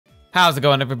How's it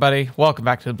going, everybody? Welcome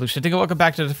back to TheBlueShifting. Welcome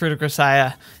back to the Fruit of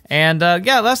Grisaia. And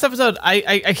yeah, last episode,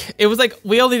 it was like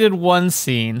we only did one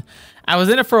scene. I was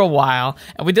in it for a while,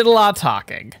 and we did a lot of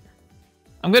talking.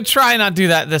 I'm gonna try not do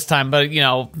that this time, but you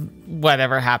know,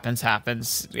 whatever happens,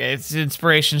 happens. It's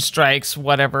inspiration strikes,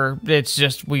 whatever. It's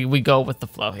just we go with the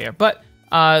flow here. But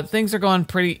things are going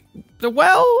pretty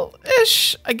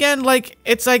well-ish. Again,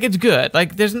 it's good.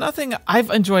 Like there's nothing. I've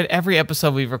enjoyed every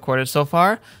episode we've recorded so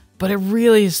far. But it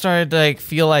really started to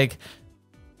feel like,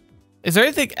 is there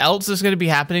anything else that's going to be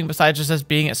happening besides just us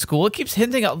being at school? It keeps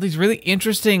hinting at these really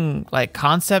interesting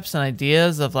concepts and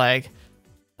ideas of where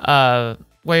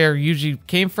Yuuji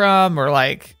came from, or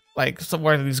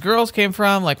where these girls came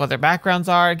from, what their backgrounds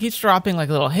are. It keeps dropping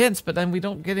little hints, but then we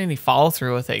don't get any follow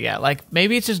through with it yet.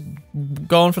 Maybe it's just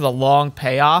going for the long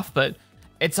payoff, but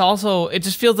it's also, it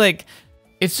just feels like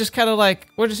it's just kind of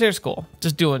we're just here at school,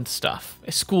 just doing stuff,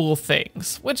 school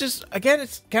things, which is, again,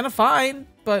 it's kind of fine,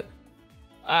 but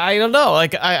I don't know.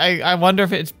 I wonder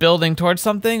if it's building towards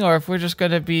something, or if we're just going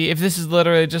to be, if this is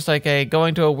literally just a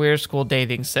going to a weird school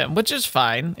dating sim, which is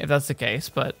fine if that's the case,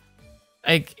 but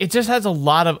it just has a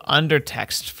lot of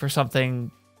undertext for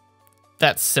something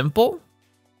that's simple.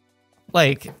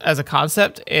 As a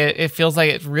concept, it feels like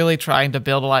it's really trying to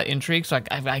build a lot of intrigue, so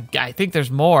I think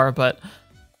there's more, but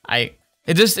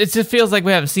It just feels like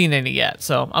we haven't seen any yet,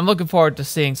 so I'm looking forward to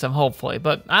seeing some, hopefully.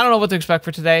 But I don't know what to expect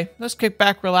for today. Let's kick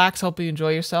back, relax, hope you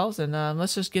enjoy yourselves, and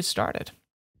let's just get started.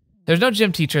 There's no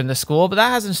gym teacher in this school, but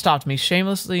that hasn't stopped me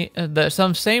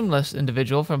some shameless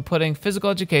individual from putting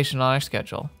physical education on our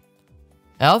schedule.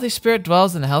 A healthy spirit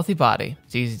dwells in a healthy body.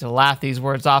 It's easy to laugh these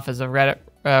words off as a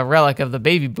relic of the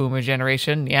baby boomer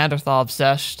generation, Neanderthal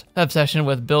obsession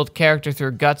with build character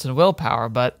through guts and willpower,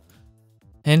 but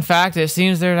in fact, it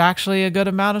seems there's actually a good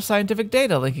amount of scientific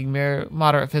data linking mere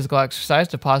moderate physical exercise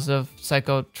to positive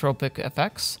psychotropic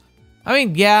effects. I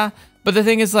mean, yeah, but the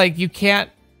thing is, you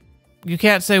can't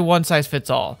say one size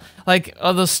fits all.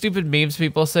 All those stupid memes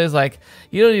people say is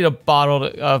you don't need a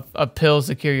bottle of pills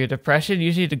to cure your depression.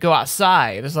 You just need to go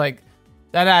outside. It's that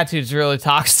attitude's really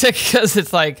toxic, because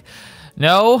it's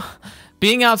no.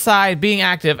 Being outside, being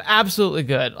active, absolutely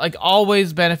good.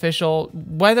 Always beneficial.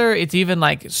 Whether it's even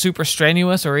super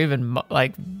strenuous or even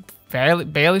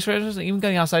barely strenuous, even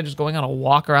getting outside, just going on a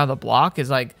walk around the block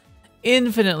is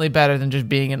infinitely better than just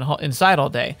being inside all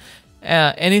day.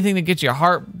 Anything that gets your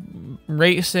heart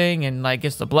racing and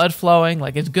gets the blood flowing,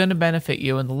 it's going to benefit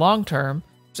you in the long term.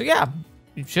 So yeah,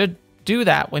 you should do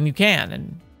that when you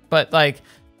can. But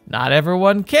not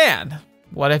everyone can.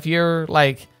 What if you're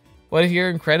what if you're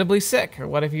incredibly sick? Or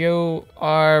what if you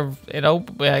are,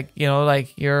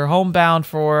 you're homebound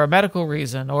for a medical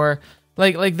reason? Or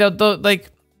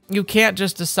you can't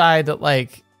just decide that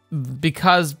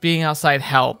because being outside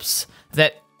helps,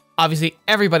 that obviously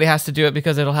everybody has to do it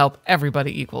because it'll help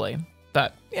everybody equally.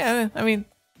 But yeah, I mean,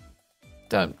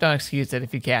 don't excuse it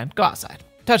if you can. Go outside,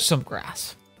 touch some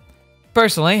grass.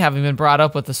 Personally, having been brought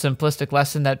up with the simplistic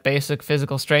lesson that basic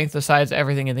physical strength decides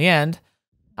everything in the end,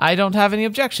 I don't have any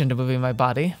objection to moving my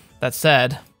body. That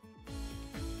said...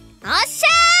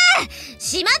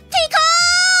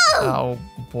 Oh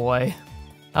boy.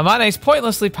 Amane's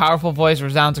pointlessly powerful voice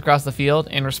resounds across the field.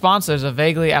 In response, there's a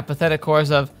vaguely apathetic chorus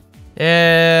of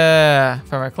 "yeah"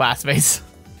 from her classmates.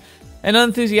 An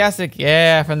unenthusiastic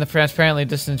 "yeah" from the transparently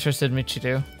disinterested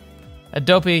Michiru. A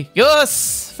dopey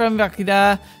 "yes" from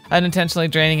Bakida, unintentionally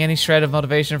draining any shred of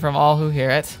motivation from all who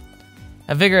hear it.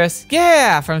 A vigorous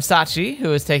 "yeah" from Sachi,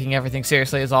 who is taking everything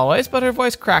seriously as always, but her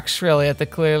voice cracks shrilly at the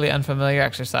clearly unfamiliar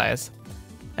exercise.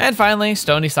 And finally,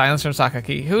 stony silence from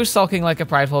Sakaki, who's sulking like a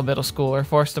prideful middle schooler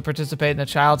forced to participate in a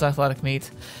child's athletic meet.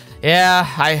 Yeah,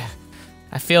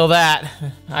 I feel that.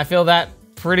 I feel that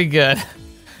pretty good.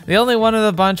 The only one of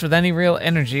the bunch with any real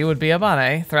energy would be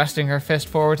Amane, thrusting her fist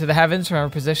forward to the heavens from her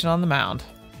position on the mound.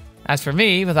 As for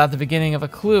me, without the beginning of a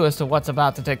clue as to what's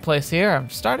about to take place here,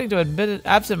 I'm starting to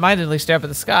absent-mindedly stare up at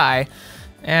the sky.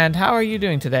 And how are you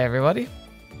doing today, everybody?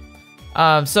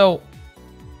 So,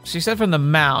 she said from the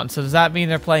mound, so does that mean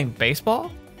they're playing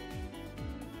baseball?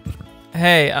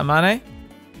 Hey, Amane?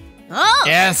 Oh,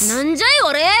 yes!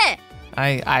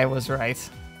 I was right.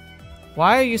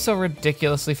 Why are you so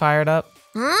ridiculously fired up?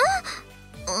 Huh?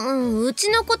 うち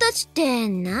の子たちって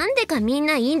なんでかみん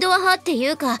なインドア派ってい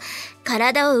うか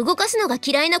体を動かすのが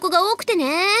嫌いな子が多くて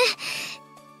ね。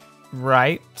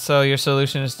Right, so your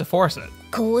solution is to force it.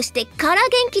 こうしてから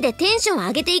元気でテンション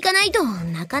上げていかないと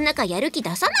なかなかやる気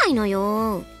出さないの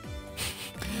よ。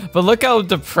But look how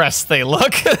depressed they look. なん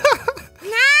だ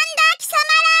貴様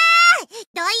ら！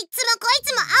どいつもこい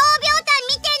つも青秒炭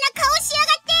みたいな顔しや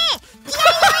がって！気合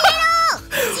を入れ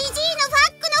ろ！ジジイのファ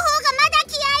ックの方がまだ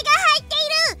気合が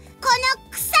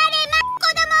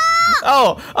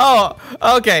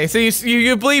Okay. So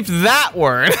you bleeped that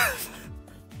word.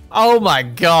 Oh my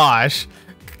gosh.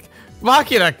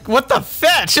 Machina, what the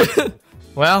fetch?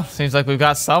 Well, seems like we've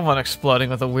got someone exploding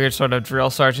with a weird sort of drill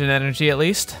sergeant energy at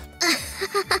least.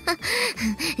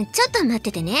 ちょっと待っ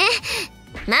ててね。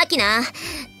マキナ、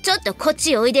ちょっとこっ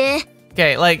ちおいで。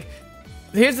Okay, like,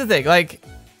 here's the thing, like,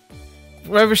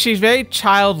 remember, she's very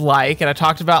childlike, and I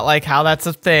talked about, like, how that's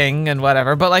a thing and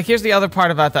whatever, but, like, here's the other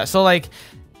part about that. So, like,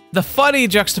 the funny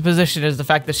juxtaposition is the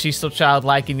fact that she's still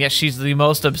childlike, and yet she's the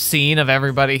most obscene of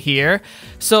everybody here.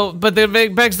 So, but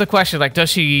it begs the question, like, does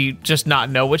she just not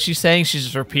know what she's saying? She's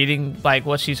just repeating, like,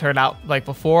 what she's heard out, like,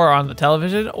 before on the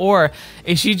television? Or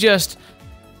is she just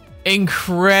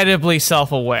incredibly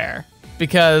self-aware?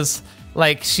 Because,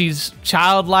 like, she's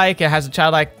childlike and has a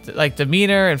childlike, like,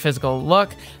 demeanor and physical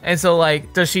look. And so,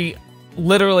 like, does she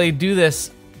literally do this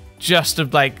just to,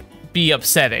 like, be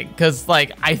upsetting? Because,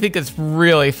 like, I think it's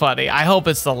really funny. I hope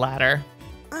it's the latter.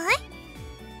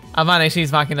 Amane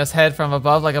sees Makina's head from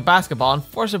above like a basketball and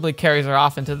forcibly carries her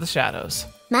off into the shadows.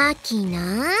 マキ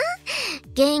ナ、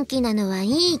元気なのは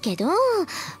いいけど、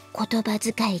言葉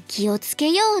遣い気をつけ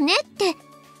ようねってい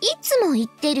つも言っ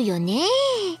てるよね。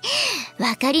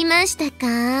わかりましたか？痛い痛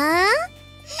い、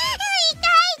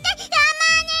ア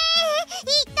マネ、痛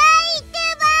いって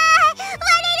ば、割れ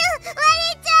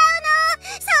ちゃうの。そん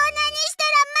なにした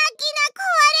らマキナ壊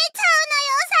れちゃうの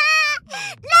よさ。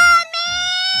ラメ。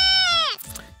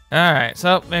 Alright,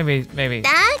 so maybe. だ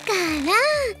か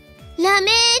らラ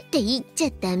メって言っちゃ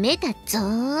ダメだぞ。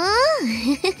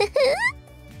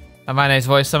Amane's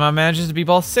voice somehow manages to be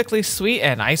both sickly sweet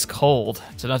and ice cold.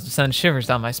 It's enough to send shivers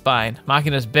down my spine.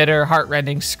 Makina's bitter,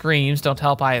 heart-rending screams don't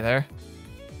help either.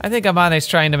 I think Amane's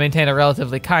trying to maintain a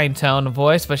relatively kind tone of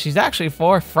voice, but she's actually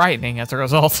more frightening as a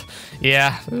result.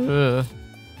 Yeah. Ugh.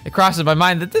 It crosses my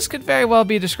mind that this could very well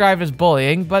be described as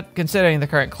bullying, but considering the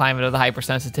current climate of the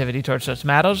hypersensitivity towards such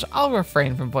matters, I'll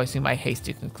refrain from voicing my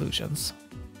hasty conclusions.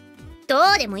 ど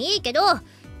うでもいいけど、やる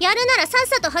ならさっ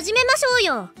さと始めましょう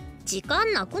よ。時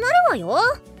間なくなるわよ。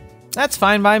That's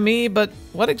fine by me, but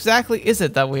what exactly is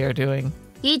it that we are doing?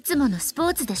 いつものスポ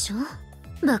ーツでしょ。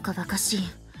バカバカしい。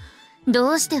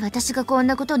どうして私がこん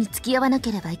なことに付き合わな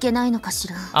ければいけないのかし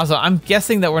ら。Also, I'm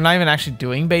guessing that we're not even actually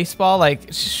doing baseball.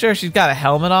 Like, sure, she's got a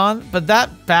helmet on, but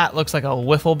that bat looks like a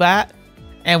wiffle bat,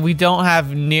 and we don't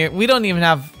even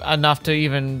have enough to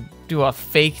even do a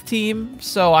fake team.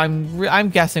 So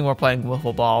I'm guessing we're playing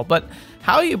wiffle ball. But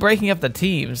how are you breaking up the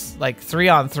teams? Like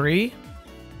 3-on-3?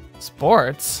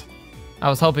 Sports? I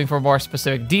was hoping for more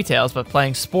specific details, but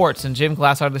playing sports in gym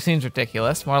class hardly seems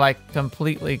ridiculous. More like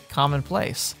completely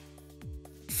commonplace.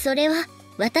 それは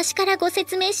私からご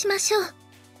説明しましょう。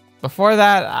 Before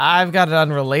that, I've got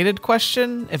an unrelated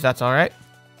question, if that's alright.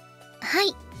 は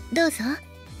い、どうぞ。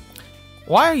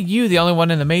 Why are you the only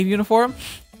one in the maid uniform?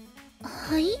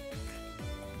 はい。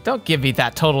 Don't give me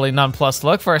that totally nonplussed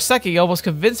look. For a second, you almost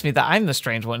convinced me that I'm the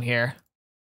strange one here.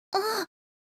 あ、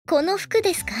この服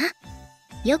ですか？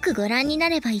よくご覧にな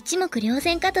れば一目瞭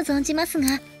然かと存じます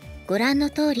が、ご覧の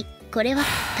通り、これは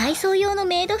体操用の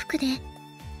メイド服で。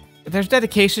 There's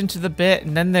dedication to the bit,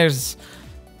 and then there's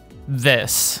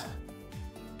this.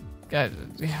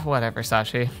 Whatever,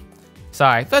 Sashi.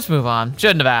 Sorry, let's move on.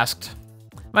 Shouldn't have asked.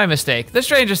 My mistake. The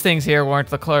strangest things here weren't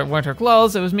her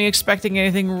clothes. It was me expecting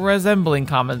anything resembling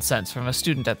common sense from a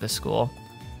student at this school.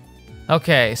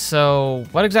 Okay, so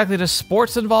what exactly does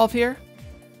sports involve here?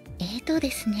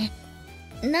 ですね。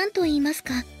なんと言います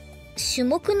か、種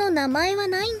目の名前は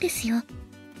ないんですよ。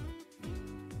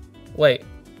 Wait.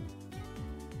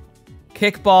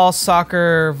 Kickball,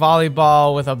 soccer,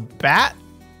 volleyball with a bat?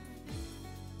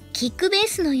 キックベー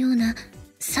スのような、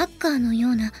サッカーのよ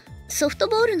うな、ソフト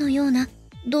ボールのような、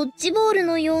ドッジボール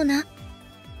のような。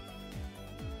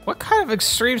 What kind of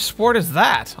extreme sport is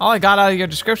that? All I got out of your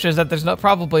description is that there's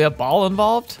probably a ball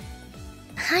involved?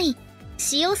 はい。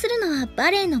使用するのはバ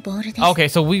レーのボールです。 Okay,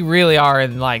 so we really are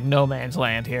in like no man's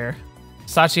land here.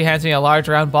 Sachi hands me a large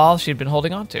round ball she'd been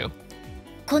holding on to.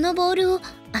 このボールを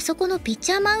あそこのピッ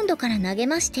チャーマウンドから投げ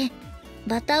まして、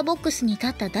バッターボックスに立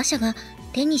った打者が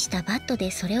手にしたバット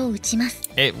でそれを打ちます。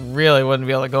 It really wouldn't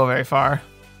be able to go very far.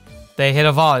 They hit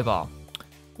a volleyball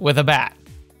with a bat.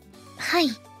 はい。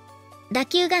打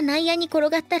球が内野に転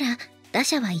がったら、打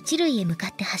者は一塁へ向か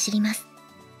って走ります。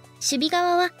守備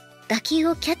側は打球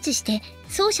をキャッチして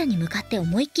走者に向かって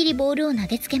思いっきりボールを投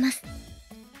げつけます。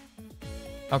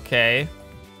 Okay.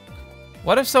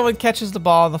 What if someone catches the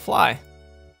ball on the fly?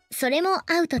 それも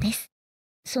アウトです。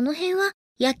その辺は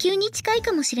野球に近い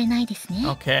かもしれないですね。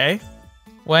 Okay.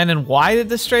 When and why did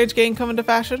this strange game come into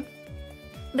fashion?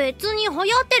 別に流行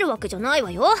ってるわけじゃない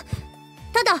わよ。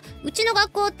ただうちの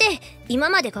学校って今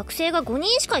まで学生が5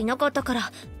人しかいなかったか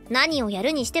ら何をや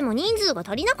るにしても人数が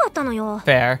足りなかったのよ。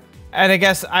 Fair. And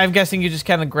I'm guessing you just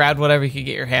kind of grabbed whatever you could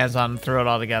get your hands on and threw it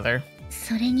all together.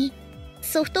 それに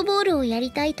ソフトボールをや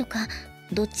りたいとか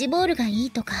ドッジボールがい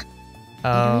いとかい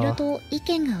ろいろと意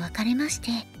見が分かれまし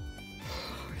て。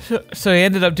So he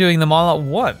ended up doing them all at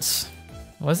once.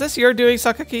 Was this your doing,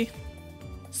 Sakaki?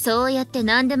 そうやって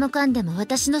何でもかんでも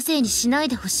私のせいにしない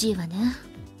でほしいわね。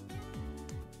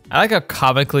I like how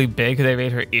comically big they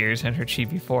made her ears in her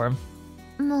chibi form.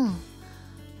 もう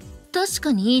確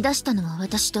かに言い出したのは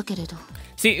私だけれど。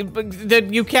 See, but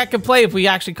then you can't complain if we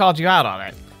actually called you out on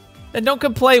it. Then don't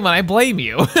complain when I blame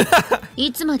you.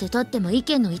 いつまで経っても意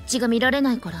見の一致が見られ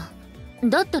ないから。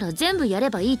だったら全部やれ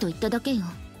ばいいと言っただけよ。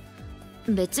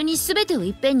別に全てを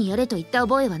いっぺんにやれと言った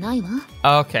覚えはないわ。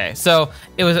 Okay, so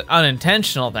it was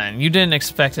unintentional then. You didn't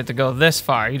expect it to go this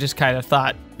far. You just kind of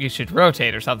thought you should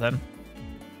rotate or something.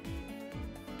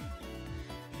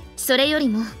 それより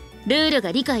もルール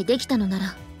が理解できたのな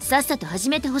らさっさと始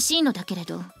めてほしいのだけれ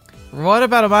ど。 What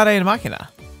about Amane and Michiru?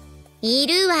 い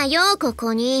るわよこ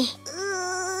こに。引っ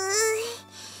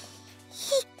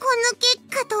こ抜け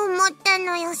かと思った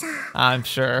のよさ。 I'm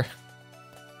sure.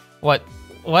 What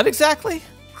exactly?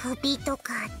 首と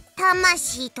か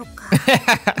魂とか。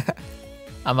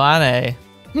Amane.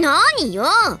 何よ、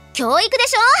教育で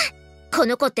しょ。こ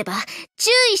の子ってば注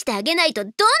意してあげないとど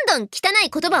んどん汚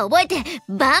い言葉を覚えて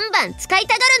バンバン使い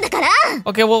たがるんだから。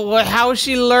 Okay, well, how is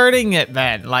she learning it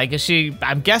then? Like,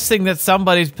 I'm guessing that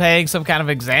somebody's paying some kind of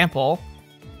example.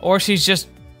 Or she's just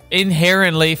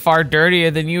inherently far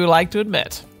dirtier than you would like to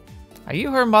admit. Are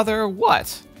you her mother or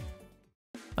what?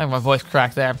 Like my voice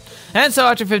cracked there. And so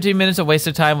after 15 minutes of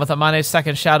wasted time with Amane's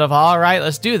second shout of, all right,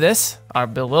 let's do this, our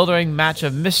bewildering match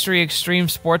of mystery extreme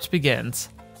sports begins.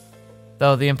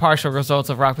 Though the impartial results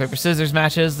of rock, paper, scissors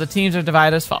matches, the teams are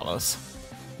divided as follows.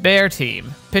 Bear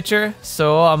team. Pitcher,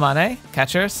 So Amane.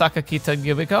 Catcher, Sakakita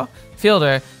Yubiko.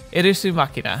 Fielder, Irisu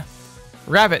Makina.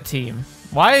 Rabbit team.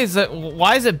 Why is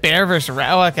it bear versus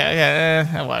rabbit? Oh, okay,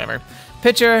 whatever.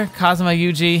 Pitcher, Kazama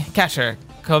Yuuji. Catcher,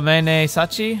 Komene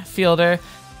Sachi. Fielder,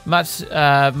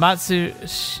 Matsushima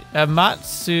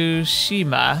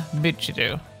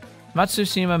Michiru.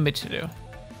 Matsushima Michiru.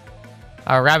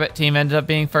 Our rabbit team ended up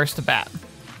being first to bat.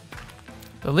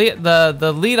 The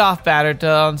leadoff batter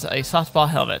dons a softball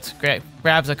helmet,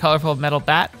 grabs a colorful metal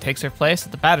bat, takes her place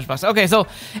at the batter's box. Okay, so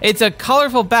it's a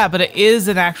colorful bat, but it is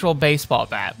an actual baseball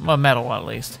bat, a metal one at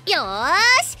least. よー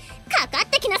し、かかっ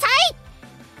てきなさい。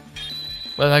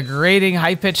 With a grating,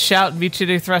 high-pitched shout,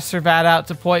 Michiru thrusts her bat out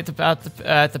to point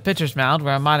at the pitcher's mound,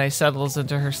 where Amane settles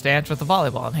into her stance with a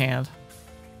volleyball in hand.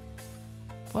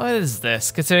 What is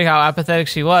this? Considering how apathetic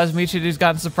she was, Michiru's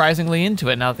gotten surprisingly into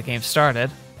it now that the game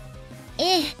started.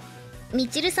 ええ、み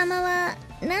ちる様は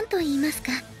何と言います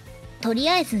か。とり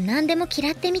あえず何でも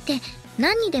嫌ってみて、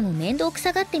何にでも面倒く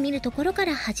さがってみるところか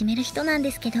ら始める人なん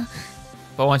ですけど。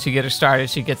But once you get her started,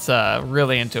 she gets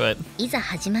really into it. いざ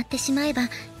始まってしまえば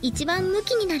一番ム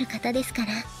キになる方ですか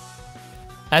ら。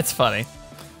That's funny.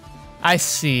 I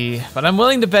see, but I'm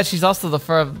willing to bet she's also the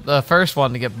first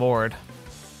one to get bored.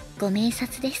 ご明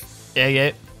察です。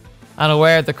Yeah.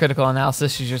 Unaware of the critical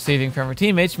analysis she's receiving from her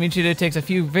teammates, Michiru takes a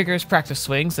few vigorous practice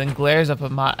swings and glares up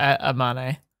at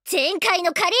Amane. 前回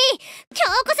の借り、今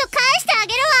日こそ返してあ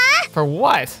げるわ。 For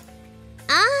what?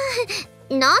 あ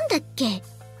ー、なんだっけ。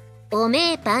お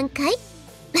めえ挽回ちょ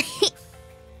っ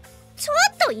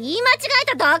と言い間違え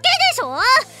ただけでしょ。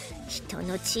人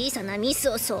の小さなミス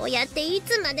をそうやってい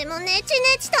つまでもネチネ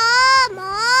チと。もう。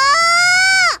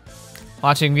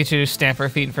 Watching Michiru stamp her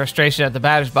feet in frustration at the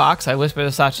batter's box, I whisper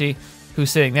to Sachi, who's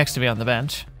sitting next to me on the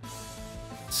bench.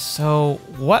 So,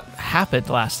 what happened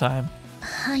last time?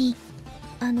 はい、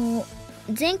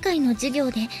前回の授業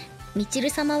でみち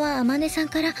る様は天音さん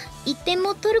から1点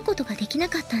も取ることができな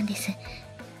かったんです。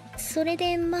それ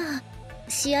でまあ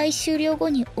試合終了後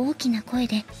に大きな声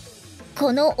で「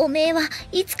このおめえは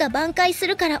いつか挽回す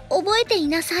るから覚えてい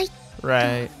なさい」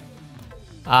Right.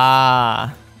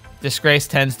 Disgrace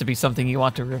tends to be something you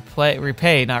want to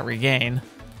repay, not regain.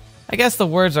 I guess the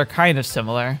words are kind of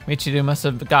similar. Michiru must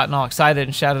have gotten all excited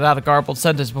and shouted out a garbled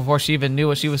sentence before she even knew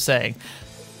what she was saying.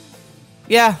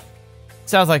 Yeah,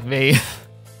 sounds like me.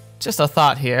 Just a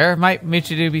thought here. Might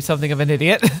Michiru be something of an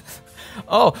idiot?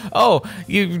 Oh,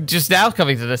 you just now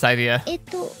coming to this idea.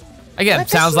 Again,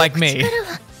 sounds like me.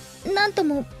 なんと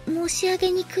も申し上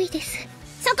げにくいです。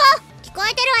そこ聞こ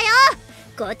えてる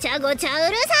わよ。ごちゃごちゃ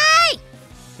うるさい。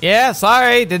 Yeah,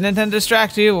 sorry, didn't intend to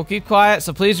distract you. We'll keep quiet,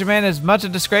 so please remain as much a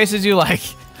disgrace as you like.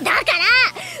 だか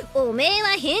らおめえは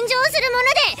返上するもの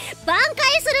で挽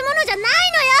回するものじゃないの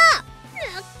よ。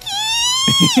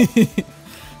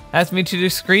As Michiru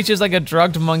screeches like a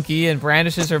drugged monkey and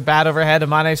brandishes her bat overhead,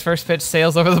 Amane's first pitch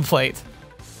sails over the plate.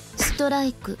 ストラ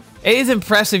イク It is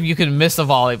impressive you can miss a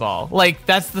volleyball. Like,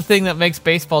 that's the thing that makes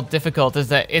baseball difficult, is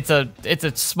that it's a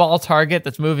small target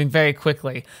that's moving very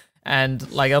quickly.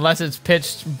 And, like, unless it's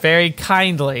pitched very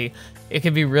kindly, it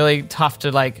can be really tough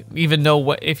to, like, even know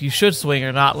what if you should swing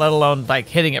or not, let alone, like,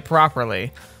 hitting it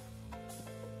properly.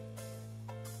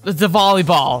 It's a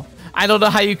volleyball. I don't know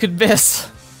how you could miss.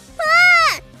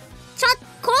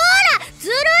 こらず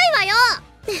るいわよ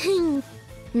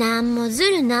なんもず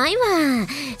るないわ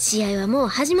試合はもう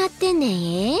始まってん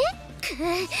ねん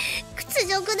屈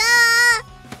辱だ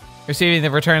Receiving the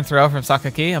return throw from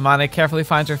Sakaki, Amane carefully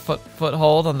finds her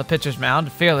foothold on the pitcher's mound, a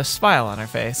fearless smile on her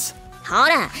face. ほ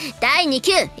ら第2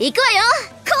球行くわよ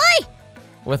来い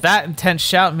With that intense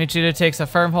shout, Michiru takes a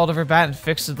firm hold of her bat and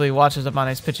fixedly watches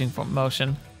Amane's pitching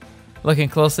motion. Looking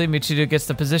closely, Michiru gets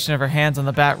the position of her hands on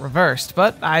the bat reversed,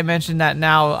 but I mentioned that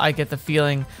now I get the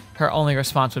feeling her only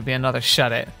response would be another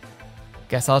shut it.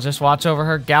 Guess I'll just watch over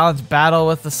her gallant battle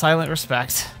with the silent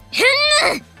respect.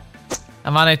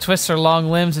 Amane twists her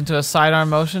long limbs into a sidearm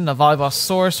motion. The volleyball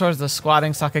soars towards the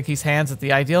squatting Sakaki's hands at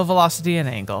the ideal velocity and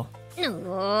angle.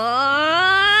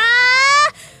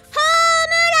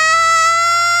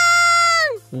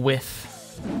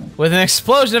 Whiff. With an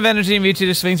explosion of energy,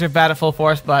 Michiru swings her bat at full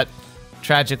force, but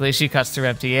tragically, she cuts through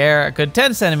empty air, a good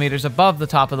 10 centimeters above the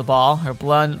top of the ball, her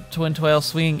blunt twin tail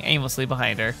swinging aimlessly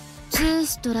behind her. 2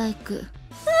ストライク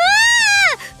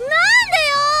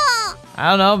I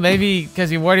don't know, maybe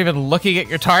because you weren't even looking at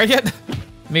your target?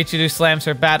 Michiru slams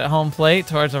her bat at home plate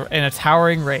towards in a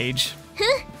towering rage.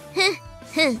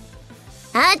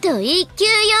 あと1球よ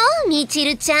みち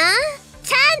るちゃん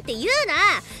ちゃんって言う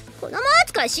な子供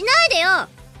扱いしないでよ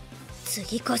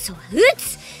次こそは打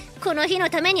つこの日の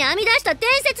ために編み出した伝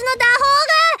説の打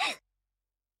法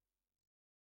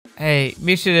が Hey,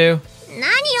 Michiru. 何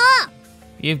よ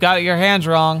You've got your hands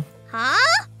wrong. は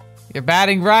You're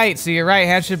batting right, so your right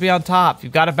hand should be on top.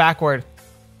 You've got it backward.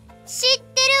 知っ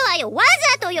てるわよわ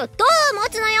ざとよどう持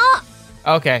つのよ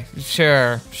Okay,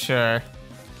 sure.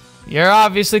 You're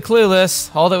obviously clueless.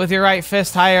 Hold it with your right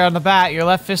fist higher on the bat, your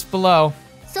left fist below.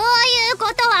 そういう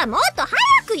ことはもっと早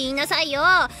く言いなさいよ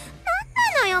なんな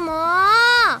のよも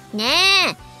うね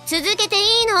え続けて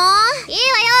いいのいいわ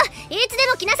よいつで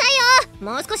も来なさい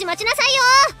よもう少し待ちなさ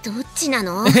いよどっちな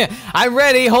の I'm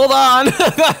ready, hold on!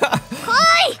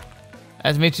 来い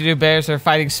As Michiru bears her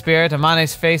fighting spirit,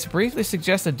 Amane's face briefly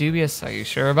suggests a dubious, "Are you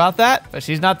sure about that?" But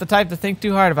she's not the type to think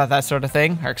too hard about that sort of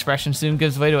thing. Her expression soon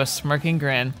gives way to a smirking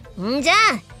grin. んじゃ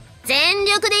あ全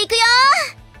力でいくよ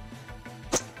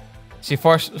She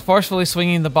forcefully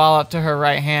swinging the ball up to her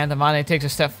right hand, Amane takes a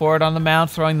step forward on the mound,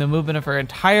 throwing the movement of her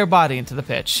entire body into the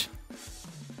pitch.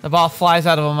 The ball flies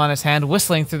out of Amane's hand,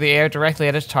 whistling through the air directly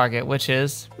at its target, which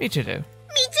is Michiru.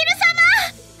 みちる様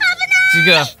She's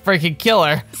gonna freaking kill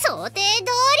her. 想定通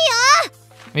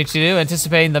りよ Michiru,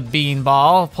 anticipating the bean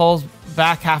ball, pulls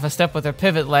back half a step with her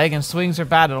pivot leg and swings her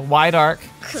bat at a wide arc.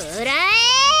 くら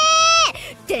え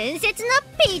伝説の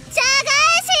ピッチャー返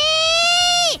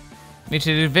し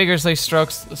Michiru vigorously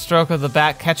strokes the stroke of the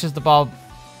bat, catches the ball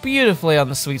beautifully on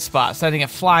the sweet spot, sending it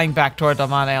flying back toward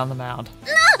Amane on the mound.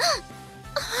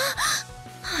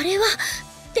 あれは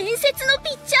伝説の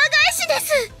ピッチャー返しで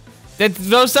す There's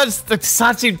no such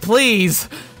Sachi, please!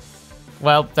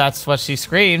 Well, that's what she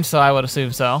screamed, so I would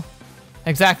assume so.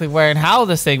 Exactly where and how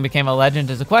this thing became a legend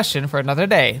is a question for another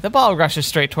day. The ball rushes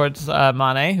straight towards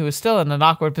Amane, who is still in an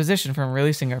awkward position from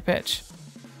releasing her pitch.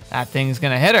 That thing's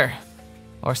gonna hit her.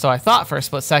 Or so I thought for a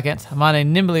split second. Amane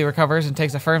nimbly recovers and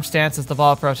takes a firm stance as the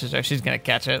ball approaches her. She's gonna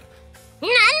catch it. な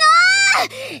の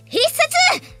必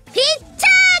殺ピッチャ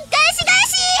ー返し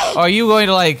返し Or are you going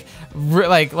to like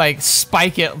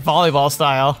spike it volleyball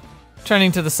style?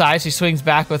 Turning to the side, she swings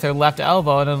back with her left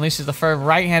elbow and unleashes a firm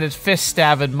right-handed fist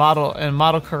stab in model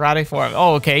karate form.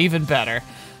 Oh, okay, even better.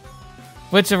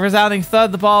 With a resounding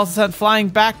thud, the ball is sent flying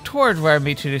back toward where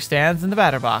Michiru stands in the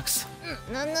batter box.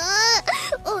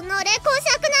 おのれこし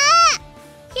ゃくな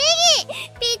ヒギピ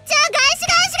ッチャー返し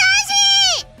返し返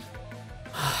し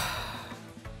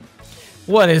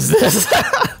What is this?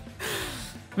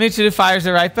 Michiru fires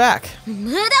it right back.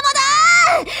 無駄もだ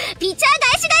ピッチャー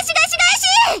返し返し返し返し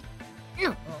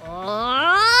お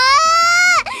ー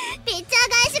ピッチャー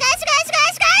返し返し返し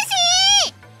返し返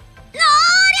しのーり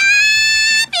ゃ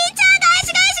ーピッチャー返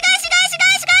し返し返し返し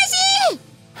返し返し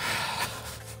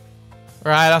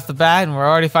Right off the bat, and we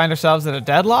already find ourselves in a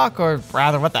deadlock, or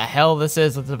rather what the hell this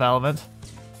is with development.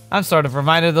 I'm sort of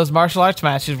reminded of those martial arts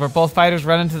matches where both fighters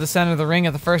run into the center of the ring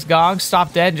at the first gong,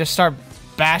 stop dead, and just start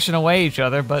bashing away each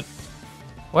other, but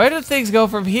Where do things go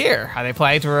from here? Are they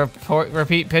planning to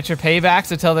repeat pitcher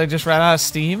paybacks until they just run out of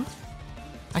steam?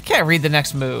 I can't read the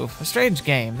next move. A strange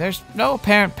game. There's no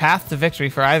apparent path to victory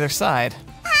for either side.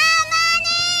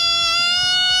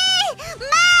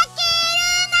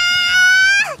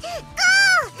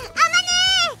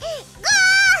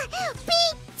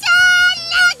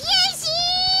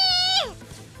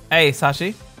 Hey,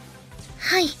 Sachi.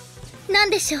 はい、なん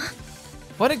でしょう。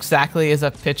 What exactly is a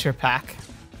pitcher pack?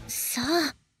 さ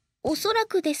あ、おそら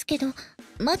くですけど、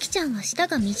マキちゃんは舌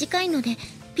が短いので、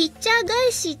ピッチャー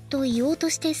返しと言おうと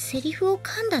してセリフを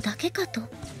噛んだだけかと。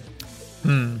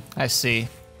I see.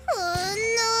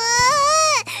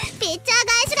 ピッチャー返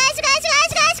し返し返し返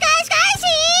し返し返し返し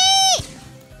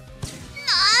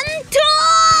なんと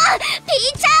ピ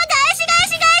ッチャー返し返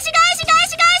し返し返し返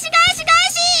し返し返し返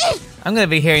し I'm gonna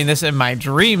be hearing this in my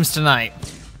dreams tonight.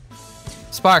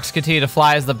 Sparks continue to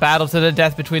fly as the battle to the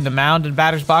death between the mound and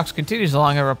batter's box continues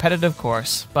along a repetitive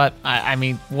course. But, I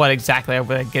mean, what exactly are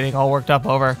we getting all worked up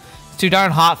over? It's too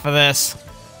darn hot for this.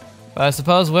 But I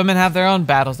suppose women have their own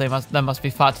battles that must be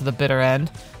fought to the bitter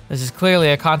end. This is clearly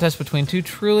a contest between two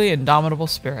truly indomitable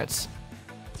spirits.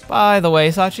 By the way,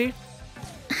 Sachi?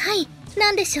 はい、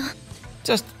なんでしょう。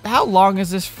 Just how long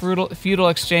is this feudal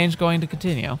exchange going to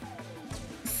continue?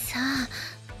 さあ、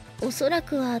おそら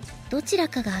くはどちら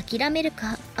かが諦める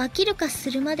か飽きるかす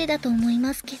るまでだと思い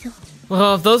ますけど。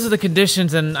 Well, if those are the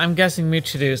conditions, then I'm guessing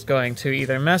Michiru is going to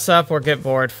either mess up or get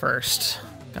bored first.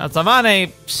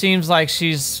 Amane seems like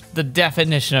she's the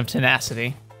definition of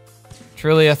tenacity.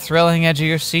 Truly a thrilling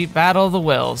edge-of-your-seat battle of the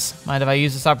wills. Mind if I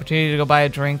use this opportunity to go buy a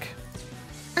drink?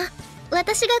 あ、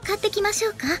私が買ってきましょ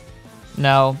うか。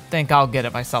 No, think I'll get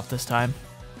it myself this time.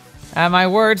 At my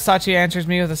word, Sachi answers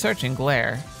me with a searching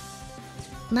glare.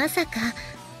 まさか、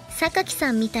榊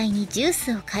さんみたいにジュー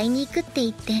スを買いに行くって言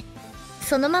って、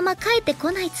そのまま帰って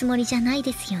こないつもりじゃない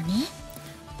ですよね。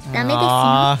ダメです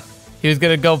よ。 He was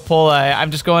gonna go pull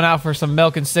I'm just going out for some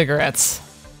milk and cigarettes.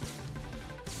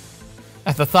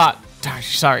 At the thought,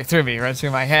 sorry, through runs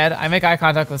through my head, I make eye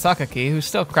contact with Sakaki, who's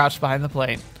still crouched behind the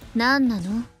plate. なんな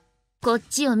の？こっ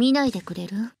ちを見ないでくれ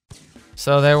る？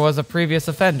 So there was a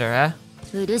previous offender, eh?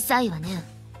 うるさいわね。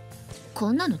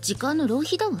こんなの時間の浪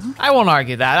費だわ。 I won't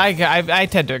argue that. I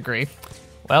tend to agree.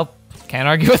 Well, can't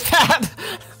argue with that.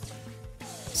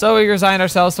 So we resigned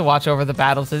ourselves to watch over the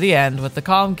battle to the end, with the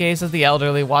calm gaze of the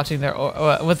elderly watching their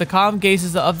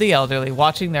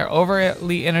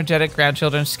overly energetic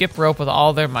grandchildren skip rope with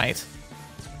all their might.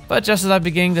 But just as I'm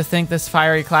beginning to think this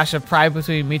fiery clash of pride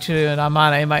between Michiru and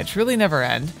Amane might truly never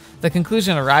end, the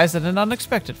conclusion arrives in an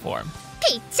unexpected form.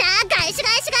 ピッチャー返し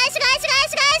返し返し返し返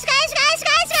し返し返し返し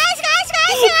返し返し返し返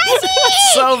し返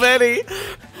し So many. ピッチャー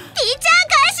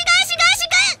返し返し返し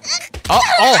返し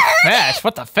Oh, fetch!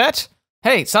 What the fetch?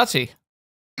 Hey, Sachi.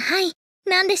 はい、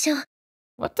なんでしょう。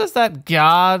 What does that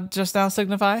god just now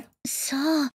signify? さ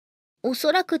あ、お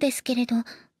そらくですけれど、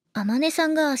天音さ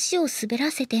んが足を滑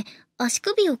らせて足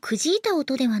首をくじいた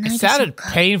音ではない It でしょう sounded か。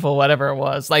 painful, whatever it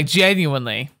was. Like,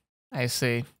 genuinely. I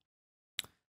see.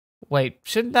 Wait,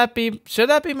 should that be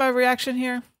my reaction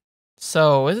here?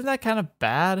 So, isn't that kind of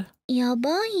bad? や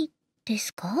ばいで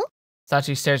すか？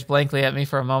 Sachi stares blankly at me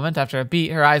for a moment. After a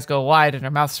beat, her eyes go wide and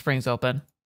her mouth springs open.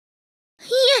 いえ、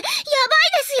やば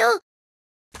いですよ。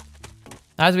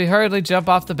 As we hurriedly jump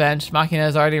off the bench, Makina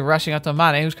is already rushing up to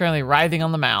Amane, who's currently writhing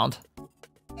on the mound.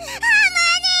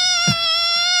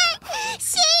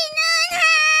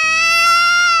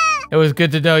 It was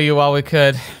good to know you while we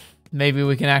could. Maybe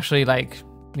we can actually, like,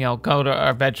 you know, go to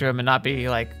our bedroom and not be,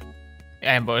 like,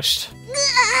 ambushed.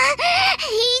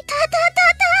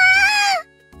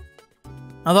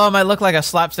 Although it might look like a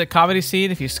slapstick comedy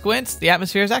scene if you squint, the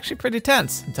atmosphere is actually pretty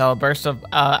tense until a burst of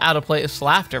out-of-place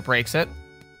laughter breaks it.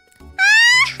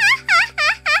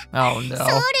 Oh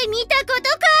no.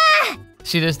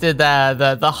 She just did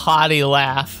the haughty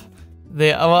laugh.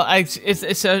 It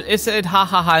said ha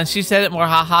ha ha, and she said it more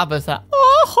ha ha, but it's that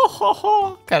oh ho ho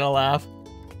ho kind of laugh.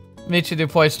 Michiru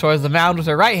points towards the mound with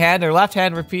her right hand, her left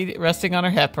hand resting on her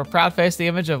hip, her proud face the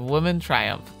image of woman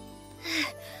triumph.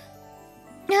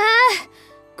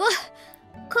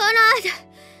 こ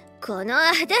の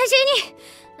私に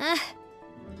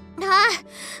この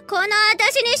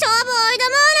私に勝負を挑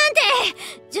もうなんて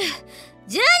10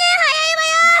年早いわ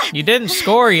よ You didn't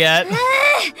score yet.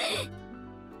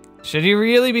 Should you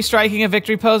really be striking a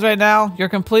victory pose right now? You're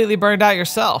completely burned out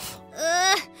yourself.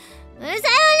 うるさいわ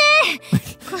ね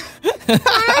この程度な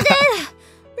んて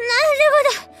こ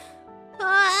と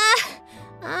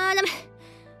ダメ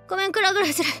ごめんクラクラ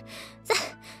するサチ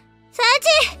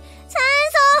酸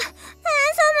素持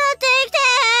ってき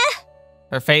て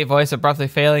Her faint voice abruptly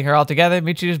failing her altogether,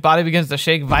 Michiru's body begins to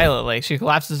shake violently. She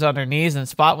collapses on her knees and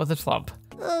spot with a slump.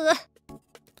 倒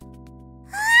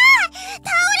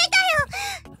れたよ。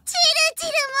チルチ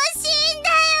ルも死んだ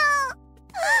よ。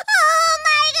Oh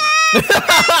my god!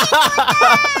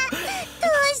 ど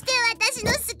うして私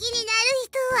の好きになる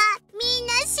人はみん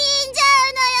な死んじゃ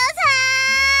うのよさ。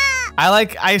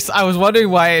I was wondering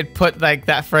why it put like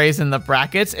that phrase in the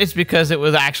brackets. It's because it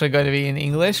was actually going to be in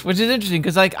English, which is interesting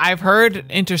because like I've heard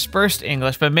interspersed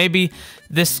English, but maybe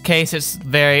this case it's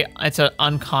an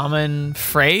uncommon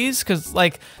phrase because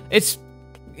like it's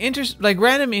like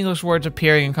random English words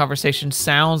appearing in conversation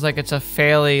sounds like it's a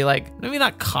fairly like maybe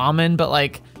not common but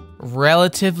like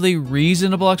relatively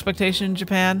reasonable expectation in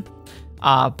Japan.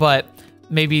 But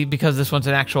maybe because this one's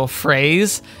an actual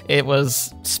phrase, it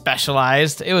was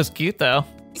specialized. It was cute though.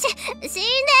 死んでな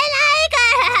い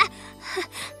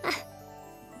か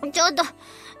らちょっと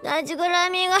立ちくら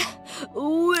みが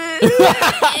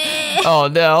Oh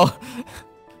no.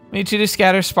 Michiru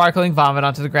scatters sparkling vomit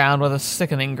onto the ground with a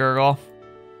sickening gurgle.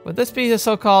 Would this be a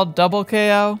so-called double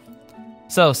KO?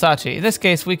 So, Sachi, in this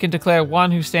case, we can declare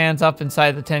one who stands up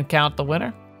inside the 10 count the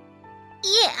winner? い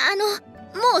え、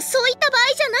もうそういった場合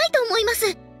じゃないと思いま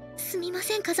す。すみま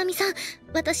せん、風見さん。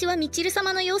私はみちる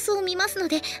様の様子を見ますの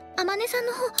で、あまねさん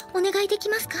の方お願いでき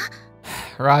ますか？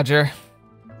 Roger.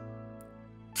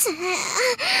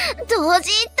 どうじ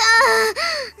った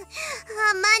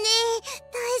あまね、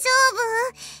大丈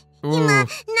夫？今、なんか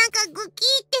グキ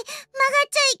ーって曲がっ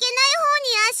ちゃいけない方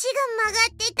に足が曲が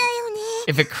ってたよね。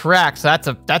 If it cracks,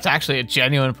 that's actually a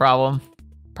genuine problem.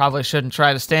 Probably shouldn't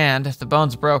try to stand. If the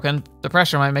bone's broken, the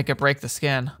pressure might make it break the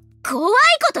skin. 怖い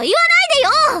こと言わ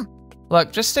ないでよ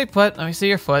Look, just stay put. Let me see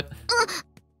your foot.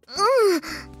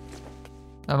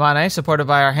 Amane, supported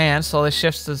by our hands, slowly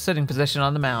shifts to the sitting position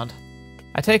on the mound.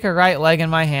 I take her right leg in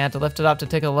my hand to lift it up to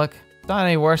take a look. It's not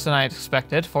any worse than I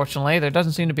expected. Fortunately, there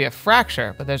doesn't seem to be a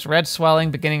fracture, but there's red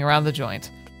swelling beginning around the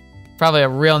joint. Probably a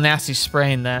real nasty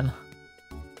sprain then.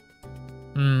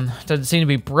 Doesn't seem to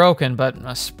be broken, but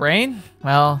a sprain?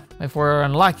 Well, if we're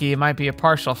unlucky, it might be a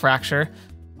partial fracture.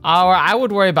 Or I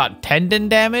would worry about tendon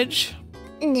damage.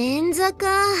 捻挫か。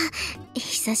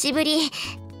久しぶり。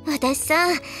私さ、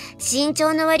身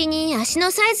長の割に足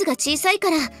のサイズが小さいか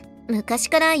ら、昔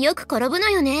からよく転ぶの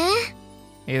よね。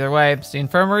Either way, it's the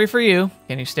infirmary for you.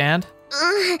 Can you stand?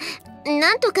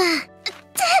 なんとか。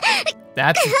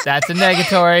That's a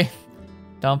negatory.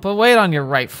 Don't put weight on your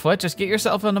right foot. Just get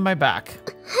yourself onto my back.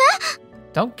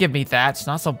 Don't give me that. It's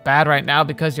not so bad right now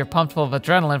because you're pumped full of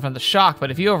adrenaline from the shock,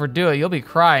 but if you overdo it, you'll be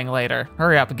crying later.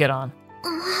 Hurry up and get on.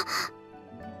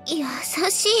 優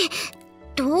しい。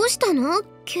どうしたの？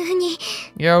急に。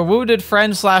You're a wounded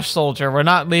friend slash soldier. We're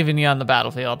not leaving you on the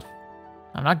battlefield.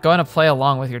 I'm not going to play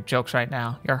along with your jokes right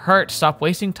now. You're hurt. Stop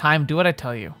wasting time. Do what I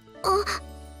tell you.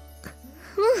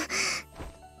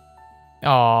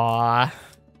 Aww.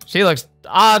 She looks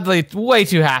oddly way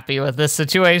too happy with this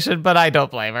situation, but I don't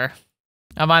blame her.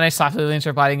 Amane softly leans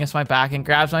her body against my back and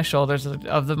grabs my shoulders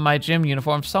of my gym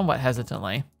uniform somewhat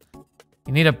hesitantly.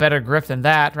 You need a better grip than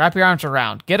that. Wrap your arms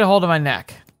around. Get a hold of my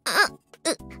neck.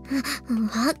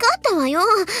 わかったわよ。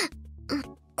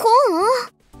こ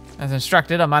う？ As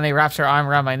instructed, Amane wraps her arm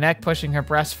around my neck, pushing her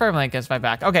breast firmly against my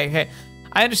back. Okay.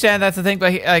 I understand that's the thing,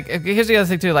 but here's the other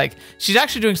thing too. Like, she's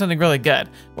actually doing something really good,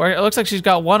 where it looks like she's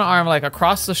got one arm like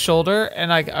across the shoulder and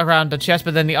like around the chest,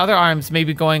 but then the other arm's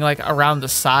maybe going like around the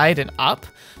side and up.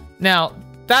 Now,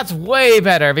 that's way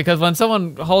better because when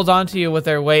someone holds onto you with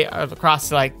their weight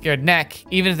across like your neck,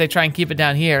 even if they try and keep it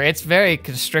down here, it's very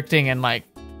constricting and like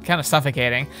kind of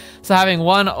suffocating. So having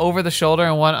one over the shoulder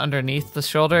and one underneath the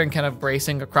shoulder and kind of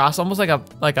bracing across, almost like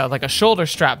a shoulder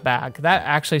strap bag, that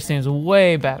actually seems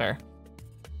way better.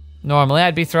 Normally,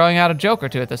 I'd be throwing out a joke or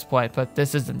two at this point, but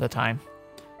this isn't the time.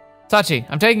 Sachi,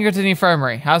 I'm taking her to the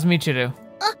infirmary. How's Michiru?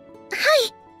 は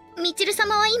い。みちる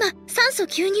様は今、酸素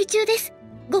吸入中です。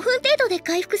5分程度で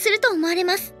回復すると思われ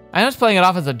ます。I know it's playing it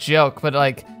off as a joke, but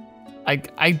like,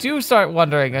 I do start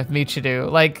wondering if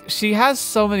Michiru, like, she has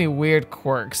so many weird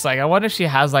quirks. Like, I wonder if she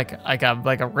has like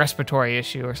a respiratory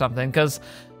issue or something, because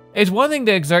it's one thing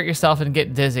to exert yourself and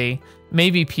get dizzy,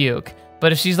 maybe puke.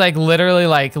 But if she's like literally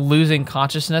like losing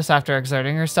consciousness after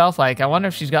exerting herself, like I wonder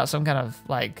if she's got some kind of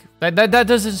like that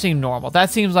doesn't seem normal.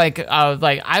 That seems like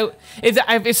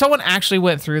if someone actually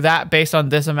went through that based on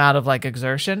this amount of like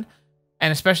exertion,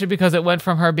 and especially because it went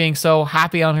from her being so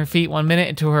happy on her feet one minute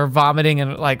into her vomiting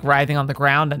and like writhing on the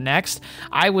ground the next,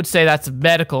 I would say that's a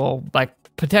medical like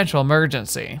potential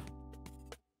emergency.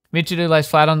 Michiru lies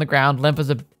flat on the ground, limp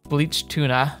as a bleached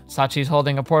tuna. Sachi's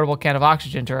holding a portable can of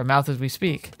oxygen to her mouth as we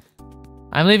speak.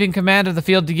 I'm leaving command of the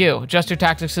field to you. Adjust your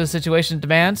tactics to the situation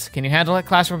demands. Can you handle it,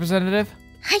 class representative?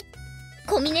 はい。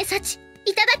小峰幸、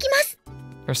いただきます。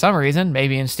 For some reason,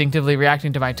 maybe instinctively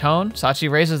reacting to my tone, Sachi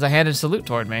raises a hand in salute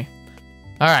toward me.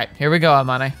 Alright, here we go,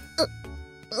 Amane.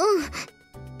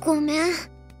 ごめん。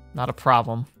 Not a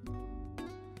problem.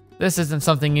 This isn't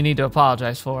something you need to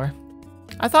apologize for.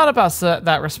 I thought about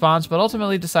that response, but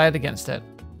ultimately decided against it.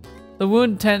 The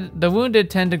wounded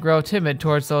tend to grow timid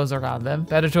towards those around them.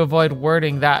 Better to avoid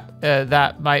wording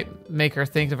that might make her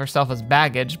think of herself as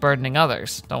baggage, burdening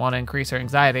others. Don't want to increase her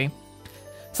anxiety.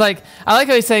 It's like, I like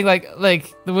how he's saying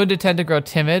like the wounded tend to grow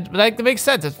timid, but like that makes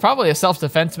sense. It's probably a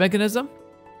self-defense mechanism.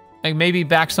 Like maybe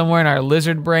back somewhere in our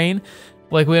lizard brain,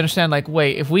 like we understand like,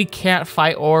 wait, if we can't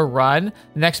fight or run,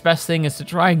 the next best thing is to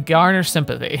try and garner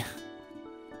sympathy.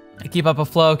 I keep up a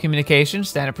flow of communication,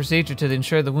 standard procedure to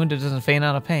ensure the wounded doesn't faint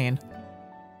out of pain.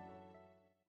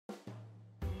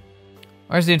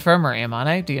 Where's the infirmary,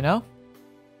 Amane? Do you know?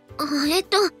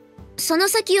 その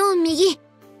先を右。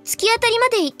突き当たりま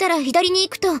で行ったら左に行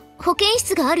くと保健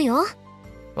室があるよ。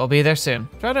We'll be there soon.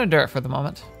 Try to endure it for the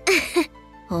moment.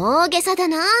 大げさだ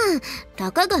な。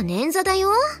たかが捻挫だよ。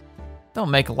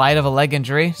Don't make light of a leg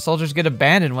injury. Soldiers get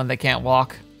abandoned when they can't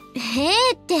walk. へ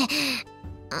えって。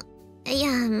い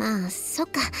や、まあ、そっ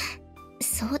か。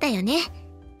そうだよね。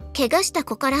怪我した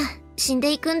子から死ん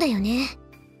でいくんだよね。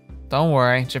Don't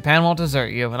worry, Japan won't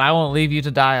desert you, and I won't leave you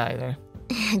to die either.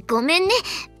 ごめんね。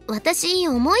私、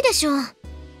重いでしょ。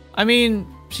I mean,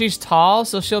 she's tall,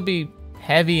 so she'll be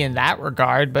heavy in that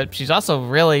regard, but she's also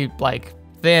really, like,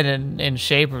 thin and in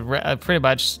shape, pretty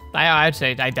much. I'd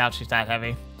say I doubt she's that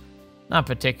heavy. Not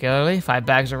particularly. 5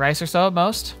 bags of rice or so at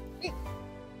most.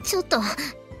 ちょっと、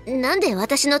なんで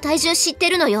私の体重知って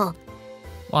るのよ。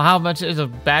Well, how much is a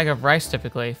bag of rice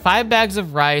typically? 5 bags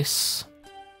of rice.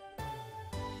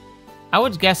 I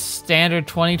would guess standard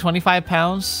 20, 25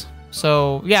 pounds.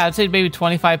 So, yeah, I'd say maybe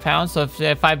 25 pounds. So if you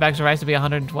have 5 bags of rice, it'd be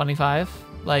 125.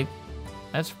 Like,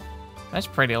 that's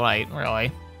pretty light,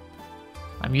 really.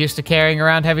 I'm used to carrying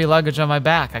around heavy luggage on my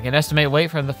back. I can estimate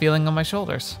weight from the feeling on my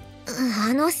shoulders.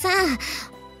 あのさ、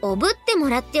おぶっても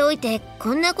らっておいて、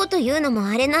こんなこと言うのも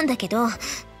あれなんだけど。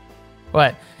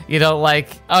What? You don't like...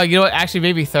 Oh, you know what? Actually,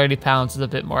 maybe 30 pounds is a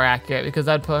bit more accurate because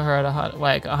I'd put her at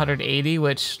like 180,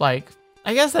 which, like...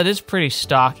 I guess that is pretty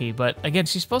stocky, but again,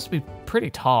 she's supposed to be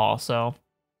pretty tall, so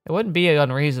it wouldn't be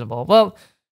unreasonable. Well,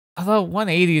 although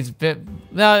 180 is a bit...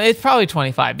 No, it's probably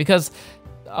 25, because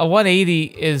a 180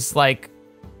 is like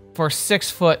for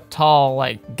 6 foot tall,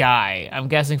 like, guy. I'm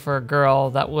guessing for a girl,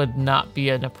 that would not be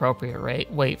an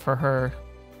appropriate weight for her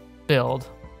build.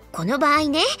 この場合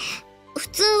ね、普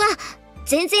通は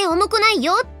全然重くない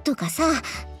よとかさ、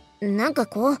なんか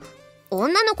こう、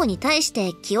女の子に対し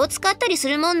て気を使ったりす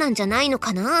るもんなんじゃないの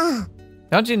かな。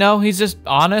Don't you know, he's just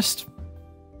honest.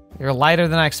 You're lighter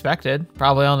than I expected.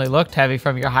 Probably only looked heavy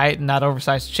from your height and that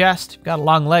oversized chest. You've got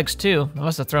long legs too. That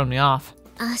must have thrown me off.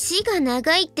 足が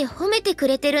長いって褒めてく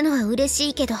れてるのは嬉し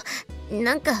いけど、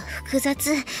なんか複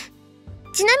雑。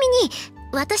ちなみに、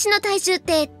私の体重っ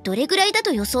てどれぐらいだ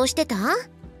と予想してた？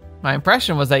 My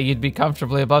impression was that you'd be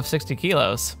comfortably above 60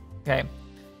 kilos. Okay.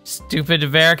 Stupid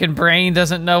American brain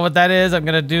doesn't know what that is. I'm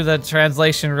gonna do the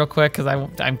translation real quick because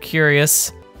I'm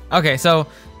curious. Okay, so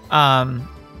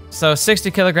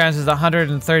 60 kilograms is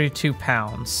 132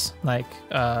 pounds, like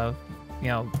you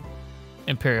know,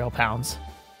 imperial pounds.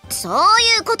 そう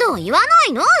いうことを言わな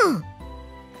いの。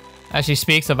 As she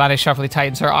speaks, Amane sharply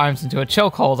tightens her arms into a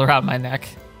chokehold around my neck.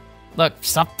 Look,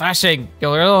 stop thrashing.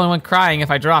 You're the only one crying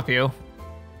if I drop you.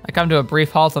 I come to a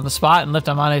brief halt on the spot and lift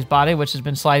Amane's body, which has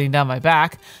been sliding down my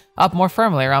back, up more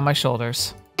firmly around my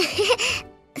shoulders.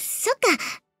 そっか。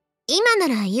今な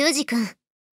らユージ君、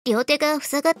両手が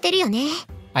塞がってるよね。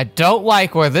I don't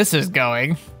like where this is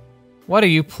going. What are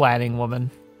you planning, woman?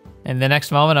 In the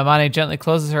next moment, Amane gently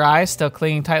closes her eyes, still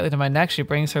clinging tightly to my neck. She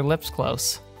brings her lips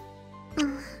close.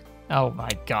 Oh my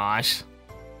gosh.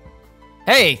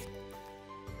 Hey!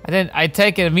 I'd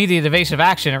take an immediate evasive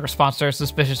action in response to her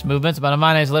suspicious movements, but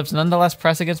Amane's lips nonetheless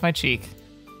press against my cheek.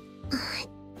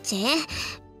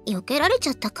 避けられち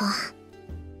ゃったか。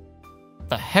What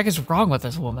the heck is wrong with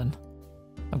this woman?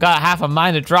 I've got half a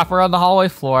mind to drop her on the hallway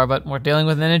floor, but we're dealing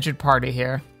with an injured party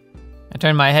here. I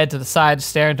turn my head to the side to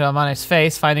stare into Amane's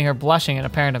face, finding her blushing in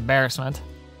apparent embarrassment.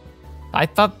 I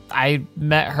thought I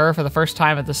met her for the first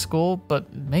time at the school, but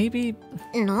maybe...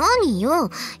 何よ、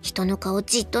人の顔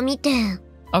じっと見て。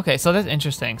Okay, so that's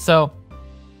interesting. So,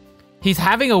 he's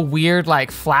having a weird,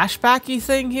 like, flashbacky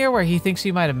thing here where he thinks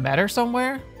he might have met her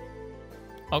somewhere.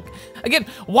 Okay. Again,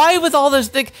 why with all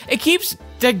this, like, it keeps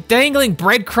dangling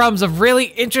breadcrumbs of really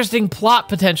interesting plot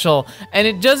potential, and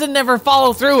it doesn't never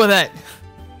follow through with it.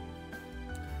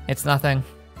 It's nothing.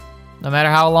 No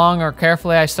matter how long or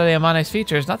carefully I study Amane's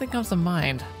features, nothing comes to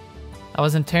mind. I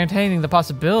was entertaining the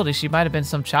possibility she might have been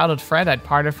some childhood friend I'd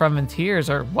parted from in tears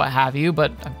or what have you,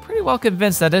 but I'm pretty well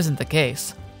convinced that isn't the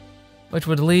case. Which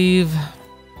would leave...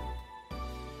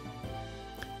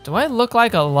 Do I look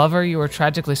like a lover you were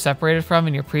tragically separated from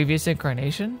in your previous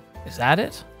incarnation? Is that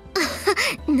it?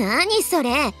 何そ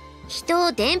れ、人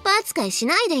を電波扱いし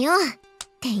ないでよ。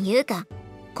っていうか、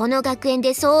この学園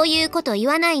でそういうこと言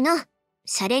わないの。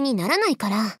シャレにならないか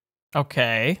ら。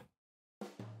Okay.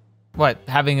 What,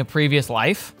 having a previous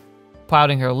life?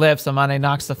 Pouting her lips, Amane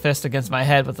knocks the fist against my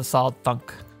head with a solid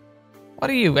thunk. What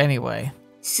are you, anyway?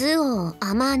 スオ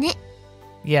アマネ。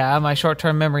Yeah, my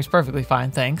short-term memory's perfectly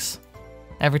fine, thanks.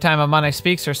 Every time Amane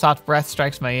speaks, her soft breath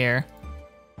strikes my ear.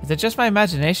 Is it just my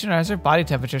imagination, or has her body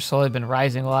temperature slowly been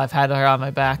rising while I've had her on my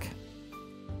back?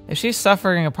 If she's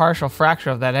suffering a partial fracture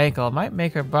of that ankle, it might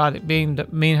make her body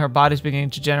mean her body's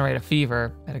beginning to generate a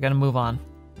fever. Better gonna move on.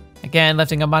 Again,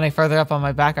 lifting Amane further up on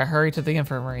my back, I hurry to the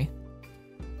infirmary.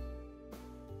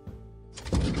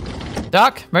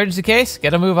 Doc, emergency case,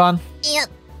 get a move on. いや、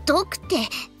ドクって。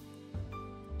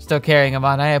Still carrying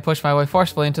Amane, I push my way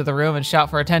forcefully into the room and shout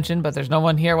for attention, but there's no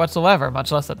one here whatsoever,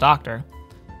 much less a doctor.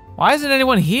 Why isn't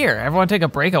anyone here? Everyone take a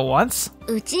break at once?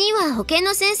 うちには保健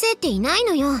の先生っていない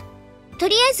のよ。と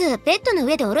りあえずベッドの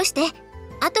上で下ろして、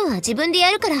あとは自分で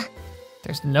やるから。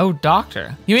There's no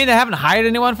doctor. You mean they haven't hired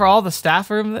anyone for all the staff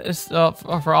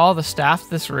for all the staff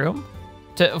this room?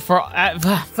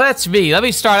 That's me. Let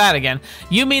me start out again.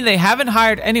 You mean they haven't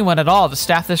hired anyone at all to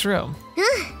staff this room? う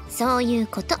ん、そういう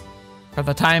こと。For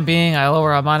the time being, I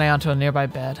lower Amane onto a nearby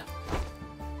bed.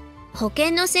 保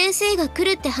健の先生が来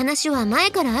るって話は前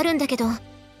からあるんだけど、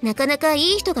なかなか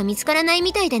いい人が見つからない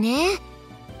みたいでね。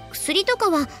薬と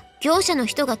かは業者の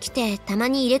人が来てたま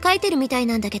に入れ替えてるみたい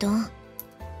なんだけど。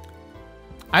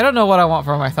I don't know what I want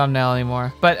for my thumbnail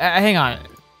anymore. But hang on.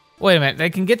 Wait a minute. They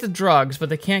can get the drugs, but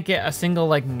they can't get a single,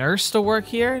 like, nurse to work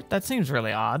here? That seems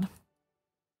really odd.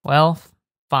 Well,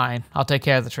 fine. I'll take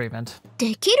care of the treatment.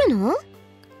 できるの?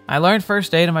 I learned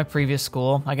first aid in my previous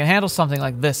school. I can handle something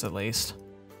like this, at least.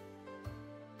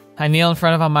 I kneel in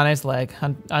front of Amane's leg,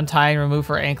 untie and remove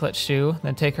her anklet shoe,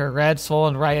 then take her red,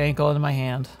 swollen right ankle into my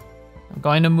hand. I'm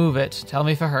going to move it. Tell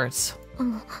me if it hurts.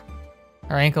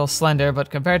 Her ankle is slender, but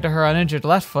compared to her uninjured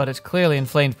left foot, it's clearly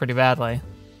inflamed pretty badly.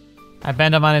 I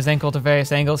bend Amane's ankle to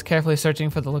various angles, carefully searching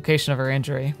for the location of her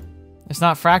injury. It's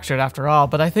not fractured after all,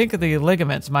 but I think the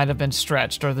ligaments might have been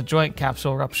stretched or the joint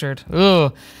capsule ruptured.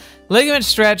 Ooh, ligament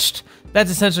stretched,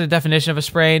 that's essentially the definition of a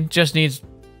sprain, just needs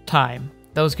time.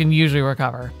 Those can usually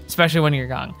recover, especially when you're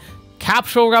young.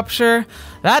 Capsule rupture,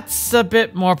 that's a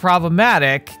bit more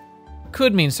problematic.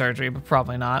 Could mean surgery, but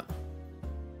probably not.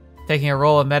 Taking a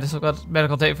roll of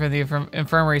medical tape from the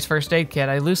infirmary's first aid kit,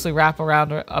 I loosely wrap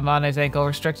around Amane's ankle,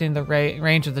 restricting the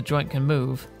range of the joint can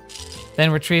move.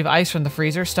 Then retrieve ice from the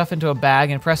freezer, stuff into a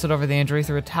bag, and press it over the injury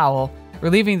through a towel,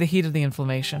 relieving the heat of the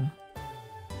inflammation.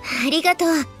 ありがとう。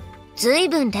ずい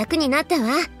ぶん楽になった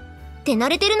わ。手慣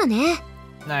れてるのね。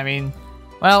I mean,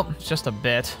 well, just a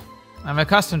bit. I'm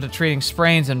accustomed to treating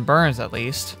sprains and burns, at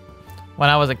least. When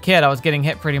I was a kid, I was getting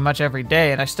hit pretty much every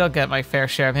day, and I still get my fair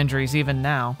share of injuries even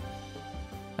now.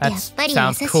 That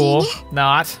sounds cool.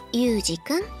 Not. Yuuji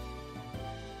君?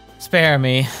 Spare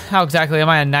me. How exactly am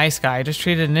I a nice guy? I just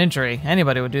treated an injury.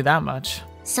 Anybody would do that much.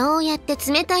 そうやって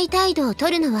冷たい態度を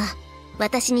取るのは、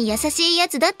私に優しいや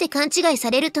つだって勘違い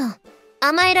されると、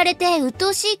甘えられて鬱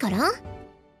陶しいから?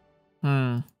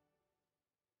 To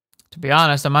be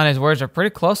honest, Amane's words are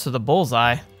pretty close to the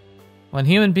bullseye. When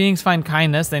human beings find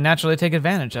kindness, they naturally take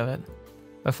advantage of it.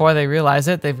 Before they realize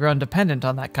it, they've grown dependent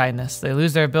on that kindness. They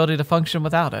lose their ability to function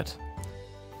without it.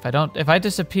 If I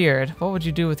disappeared, what would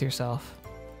you do with yourself?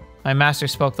 My master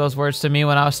spoke those words to me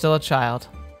when I was still a child.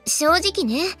 正直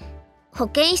ね、保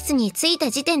健室に着い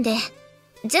た時点で、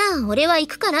じゃあ俺は行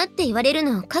くからって言われる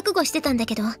のを覚悟してたんだ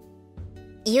けど、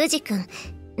ユージ君、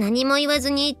何も言わず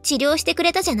に治療してく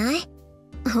れたじゃない？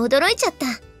驚いちゃった。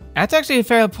That's actually a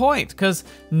fair point, because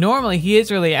normally he is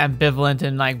really ambivalent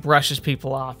and like brushes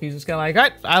people off. He's just kind of like, all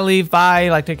right, I'll leave, bye,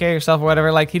 like take care of yourself or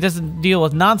whatever. Like he doesn't deal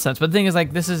with nonsense. But the thing is,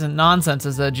 like, this isn't nonsense,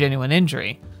 it's a genuine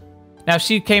injury. Now, if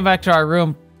she came back to our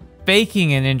room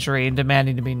faking an injury and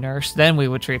demanding to be nursed, then we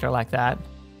would treat her like that.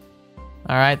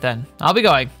 All right, then. I'll be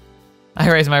going. I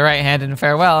raise my right hand in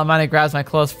farewell. Amane grabs my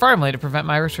clothes firmly to prevent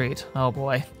my retreat. Oh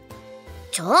boy.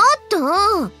 ちょっ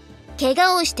と怪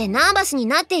我をしてナーバスに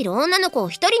なっている女の子を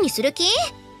一人にする気？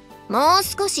もう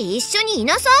少し一緒にい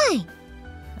なさい。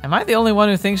Am I the only one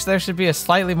who thinks there should be a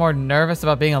slightly more nervous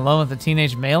about being alone with a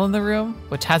teenage male in the room,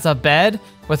 which has a bed,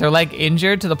 with her leg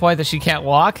injured to the point that she can't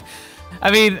walk? I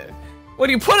mean, When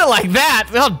you put it like that,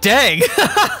 oh dang.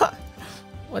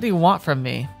 What do you want from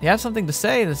me? You have something to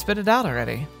say, then spit it out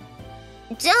already.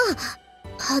 じゃ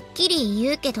あはっきり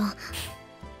言うけど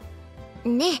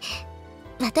ねえ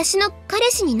私の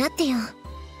彼氏になってよ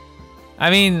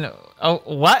I mean, oh,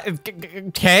 what?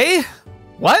 Okay?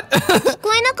 What? 聞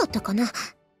こえなかったかな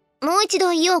もう一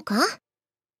度言おうか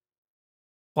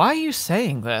Why are you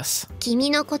saying this?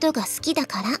 君のことが好きだ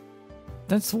から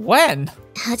That's when?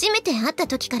 初めて会った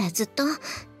時からずっと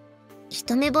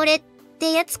一目惚れっ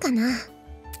てやつかな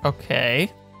Okay.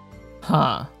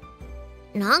 Huh.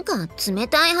 なんか冷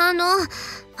たい反応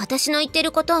私の言って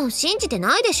ることを信じて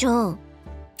ないでしょ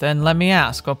Then let me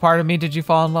ask, what part of me did you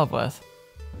fall in love with?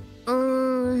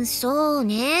 そう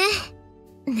ね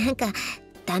なんか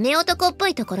ダメ男っぽ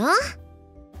いところ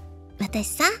私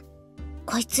さ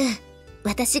こいつ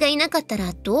私がいなかった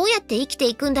らどうやって生きて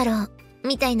いくんだろう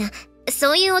みたいな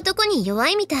そういう男に弱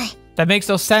いみたい That makes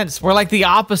no sense. We're like the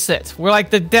opposite. We're like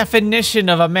the definition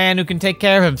of a man who can take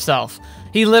care of himself.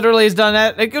 He literally has done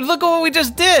that. Like, look at what we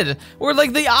just did. We're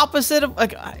like the opposite of...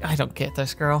 Like, I don't get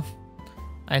this, girl.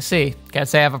 I see. Can't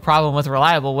say I have a problem with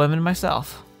reliable women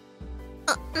myself.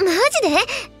 マジ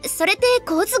でそれって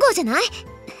好都合じゃない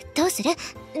どうするじゃ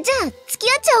あ付き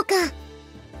合っちゃおうか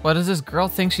What does this girl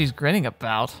think she's grinning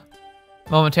about?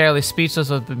 Momentarily speechless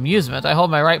with amusement, I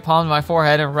hold my right palm to my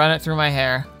forehead and run it through my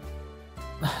hair.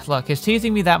 Look, is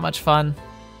teasing me that much fun?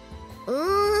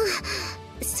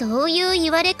 そういう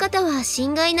言われ方は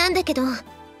心外なんだけど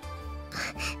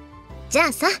じゃ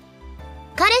あさ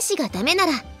彼氏がダメな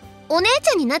らお姉ち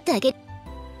ゃんになってあげる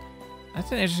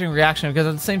That's an interesting reaction because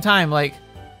at the same time, like,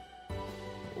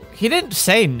 he didn't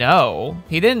say no.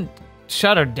 He didn't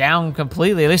shut her down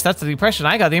completely. At least that's the impression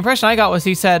I got. The impression I got was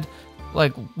he said,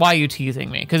 like, why are you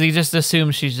teasing me? Because he just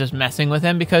assumes she's just messing with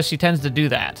him because she tends to do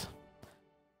that.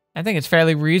 I think it's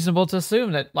fairly reasonable to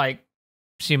assume that, like,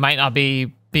 she might not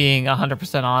be being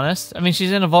 100% honest. I mean,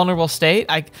 she's in a vulnerable state.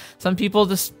 Some people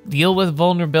just deal with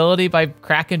vulnerability by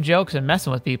cracking jokes and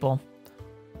messing with people.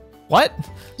 What?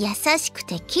 優しく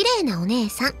て綺麗なお姉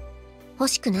さん欲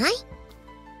しくない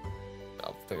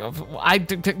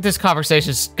This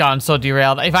conversation's gone so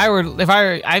derailed.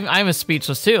 I'm a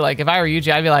speechless too. Like, if I were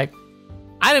Yuuji, I'd be like,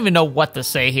 I don't even know what to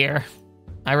say here.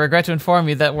 I regret to inform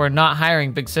you that we're not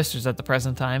hiring big sisters at the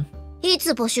present time. い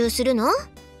つ募集するの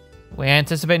We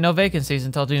anticipate no vacancies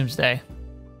until doomsday.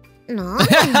 なんだ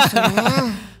よそれ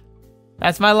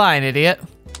That's my line, idiot.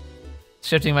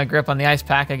 Shifting my grip on the ice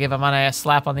pack, I give Amane a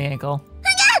slap on the ankle.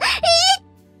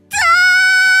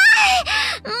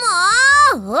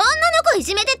 もう女の子い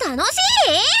じめて楽し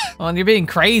い Well, you're being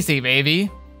crazy,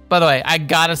 baby. By the way, I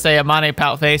gotta say, Amane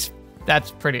pout face, that's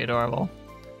pretty adorable.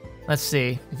 Let's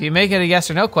see. If you make it a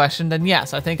yes or no question, then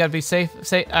yes, I think I'd be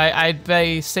I'd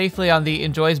be safely on the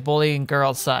enjoys bullying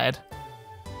girls side.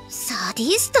 サデ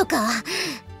ィストか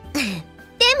で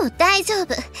も大丈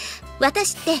夫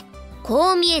私って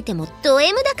こう見えてもド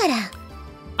M だから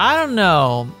I don't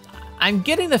know. I'm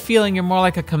getting the feeling you're more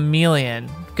like a chameleon.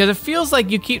 Because it feels like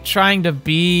you keep trying to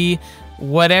be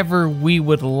whatever we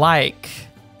would like.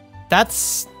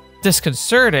 That's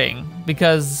disconcerting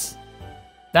because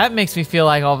that makes me feel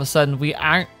like all of a sudden we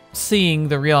aren't seeing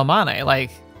the real Amane.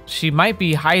 Like, she might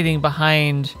be hiding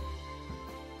behind,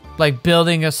 like,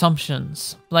 building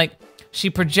assumptions. Like, she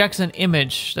projects an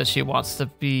image that she wants to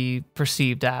be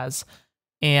perceived as.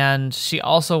 And she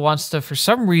also wants to, for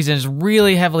some reason, is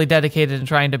really heavily dedicated in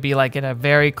trying to be, like, in a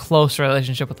very close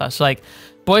relationship with us. Like,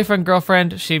 boyfriend,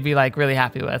 girlfriend, she'd be, like, really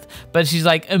happy with. But she's,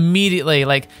 like, immediately,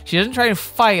 like, she doesn't try to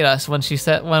fight us when she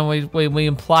said, when we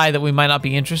imply that we might not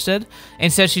be interested.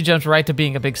 Instead, she jumps right to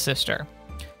being a big sister.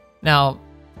 Now,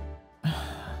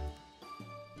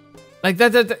 like,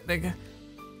 like,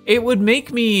 it would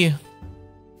make me,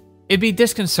 it'd be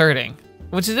disconcerting.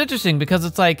 Which is interesting because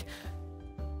it's, like,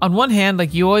 on one hand,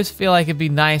 like, you always feel like it'd be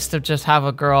nice to just have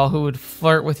a girl who would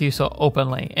flirt with you so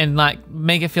openly and, like,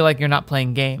 make it feel like you're not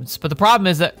playing games. But the problem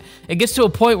is that it gets to a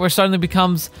point where it suddenly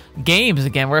becomes games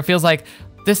again, where it feels like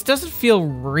this doesn't feel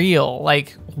real.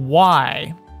 Like,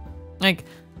 why? Like,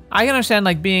 I can understand,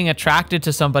 like, being attracted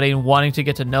to somebody and wanting to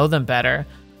get to know them better.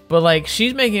 But, like,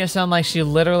 she's making it sound like she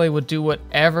literally would do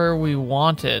whatever we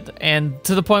wanted. And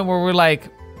to the point where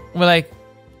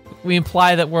we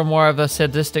imply that we're more of a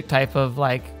sadistic type of,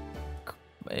 like,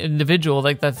 individual.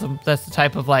 Like, that's the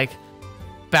type of, like,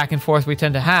 back and forth we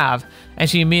tend to have. And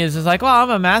she immediately is like, well,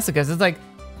 I'm a masochist. It's like,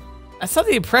 that's not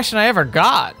the impression I ever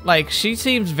got. Like, she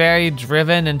seems very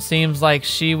driven and seems like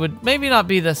she would maybe not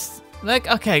be this, like,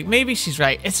 okay, maybe she's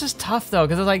right. It's just tough, though,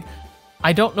 because it's like,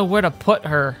 I don't know where to put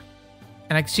her.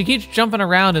 And she keeps jumping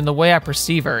around in the way I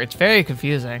perceive her. It's very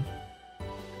confusing.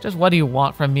 Just what do you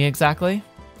want from me exactly?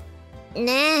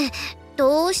 ねえ、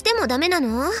どうしてもダメな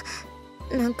の？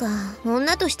なんか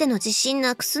女としての自信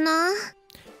なくすな。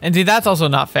 And see, that's also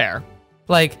not fair.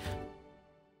 Like,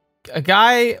 a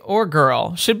guy or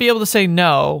girl should be able to say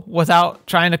no without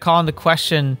trying to call into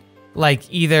question, like,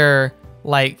 either,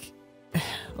 like,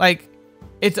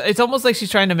 it's almost like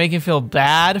she's trying to make you feel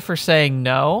bad for saying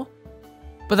no.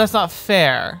 But that's not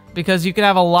fair, because you can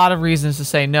have a lot of reasons to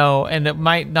say no, and it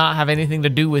might not have anything to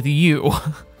do with you.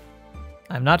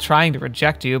 I'm not trying to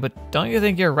reject you, but don't you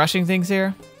think you're rushing things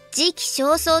here? 時期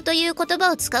尚早という言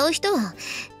葉を使う人は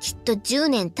きっと10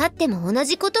年経っても同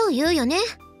じことを言うよね。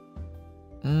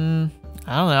I don't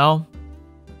know.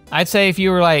 I'd say if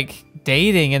you were like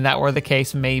dating and that were the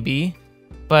case, maybe.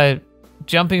 But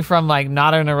jumping from like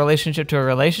not in a relationship to a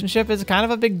relationship is kind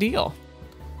of a big deal.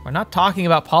 We're not talking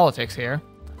about politics here.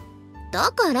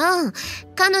 だから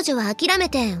彼女は諦め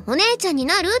てお姉ちゃんに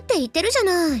なるって言ってるじゃ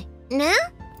ない。ね？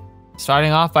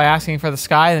 Starting off by asking for the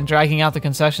sky, then dragging out the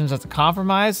concessions as a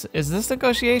compromise? Is this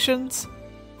negotiations?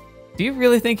 Do you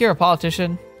really think you're a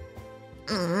politician?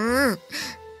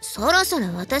 そろそ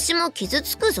ろ私も傷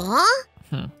つくぞ。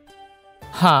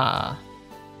Huh.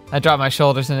 I drop my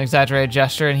shoulders in an exaggerated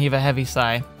gesture and heave a heavy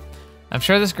sigh. I'm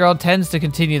sure this girl tends to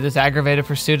continue this aggravated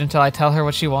pursuit until I tell her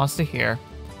what she wants to hear.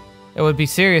 It would be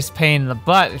serious pain in the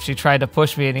butt if she tried to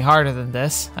push me any harder than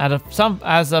this.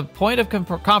 As a point of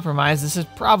compromise, this is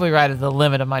probably right at the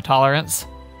limit of my tolerance.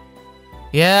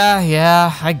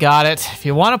 Yeah, I got it. If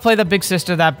you want to play the big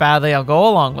sister that badly, I'll go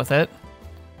along with it.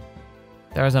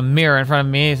 There is a mirror in front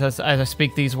of me as I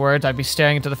speak these words. I'd be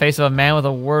staring into the face of a man with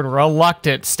the word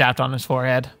reluctant stamped on his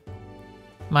forehead.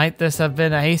 Might this have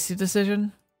been a hasty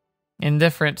decision?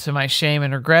 Indifferent to my shame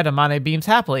and regret, Amane beams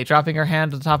happily, dropping her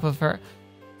hand on top of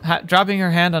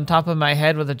my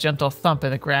head with a gentle thump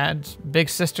in a grand, big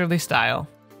sisterly style.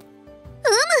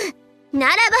 な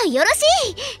らばよろし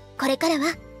い。これから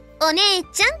はお姉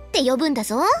ちゃんって呼ぶんだ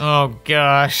ぞ。 Oh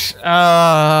gosh.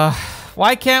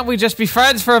 Why can't we just be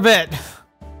friends for a bit?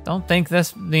 Don't think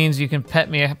this means you can pet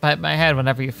my head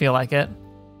whenever you feel like it.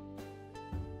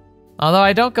 Although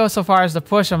I don't go so far as to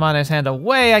push Amane's hand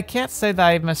away, I can't say that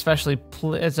I'm especially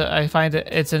I find it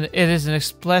is an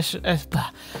expression.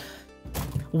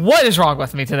 What is wrong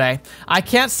with me today? I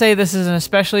can't say this is an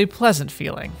especially pleasant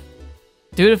feeling.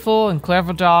 Dutiful and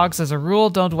clever dogs, as a rule,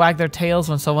 don't wag their tails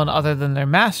when someone other than their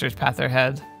masters pat their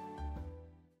head.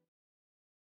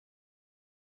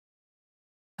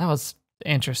 That was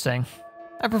interesting.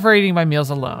 I prefer eating my meals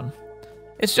alone.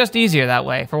 It's just easier that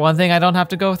way. For one thing, I don't have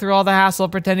to go through all the hassle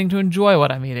of pretending to enjoy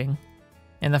what I'm eating.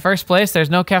 In the first place, there's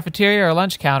no cafeteria or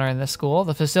lunch counter in this school.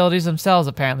 The facilities themselves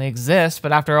apparently exist,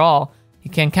 but after all, you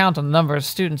can count on the number of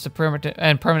students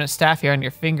and permanent staff here on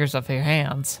your fingers of your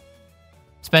hands.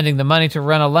 Spending the money to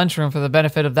run a lunchroom for the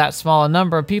benefit of that small a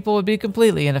number of people would be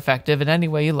completely ineffective in any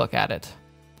way you look at it.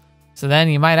 So then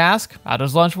you might ask, how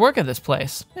does lunch work at this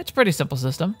place? It's a pretty simple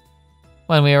system.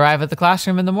 When we arrive at the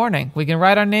classroom in the morning, we can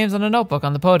write our names on a notebook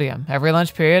on the podium. Every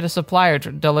lunch period, a supplier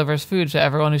delivers food to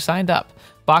everyone who signed up.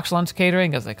 Box lunch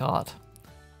catering, as they call it.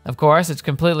 Of course, it's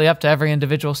completely up to every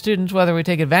individual student whether we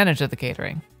take advantage of the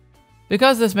catering.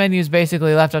 Because this menu is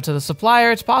basically left up to the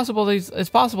supplier, it's possible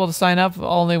to sign up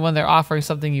only when they're offering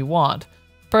something you want.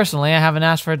 Personally, I haven't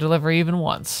asked for a delivery even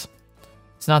once.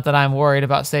 It's not that I'm worried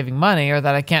about saving money or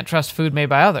that I can't trust food made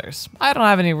by others. I don't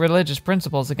have any religious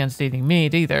principles against eating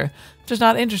meat either. I'm just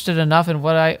not interested enough in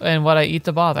what I eat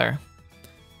to bother.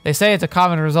 They say it's a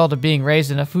common result of being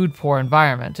raised in a food-poor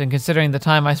environment, and considering the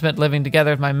time I spent living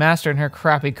together with my master and her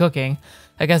crappy cooking,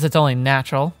 I guess it's only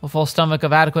natural. A full stomach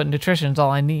of adequate nutrition is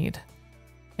all I need.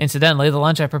 Incidentally, the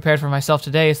lunch I prepared for myself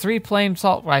today is 3 plain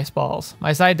salt rice balls.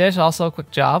 My side dish, also a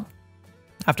quick job.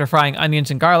 After frying onions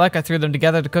and garlic, I threw them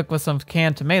together to cook with some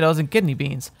canned tomatoes and kidney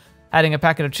beans, adding a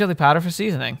packet of chili powder for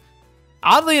seasoning.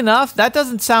 Oddly enough, that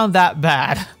doesn't sound that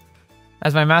bad.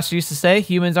 As my master used to say,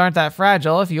 humans aren't that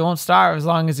fragile if you won't starve as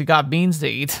long as you got beans to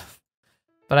eat.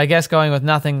 But I guess going with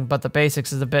nothing but the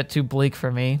basics is a bit too bleak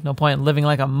for me. No point in living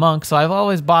like a monk, so I've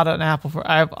also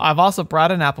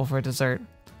brought an apple for dessert.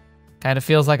 Kind of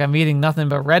feels like I'm eating nothing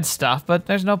but red stuff, but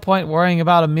there's no point worrying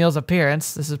about a meal's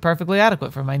appearance. This is perfectly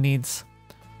adequate for my needs.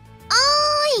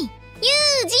 Oi!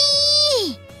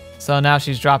 Yuuji! So now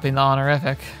she's dropping the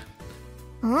honorific.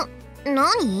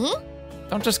 Nani?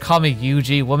 Don't just call me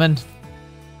Yuuji, woman.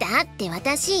 だって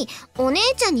私、お姉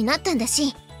ちゃんになったんだ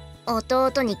し、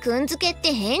弟にくんづけっ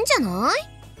て変じゃない？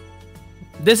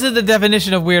 This is the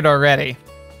definition of weird already.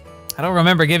 I don't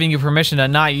remember giving you permission to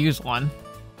not use one.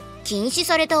 禁止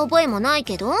された覚えもない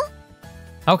けど。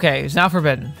 Okay, it's now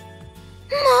forbidden.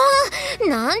 まあ、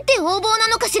なんて横暴な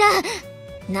のかしら。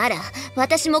なら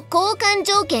私も交換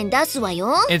条件出すわ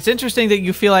よ。 It's interesting that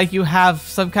you feel like you have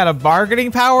some kind of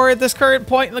bargaining power at this current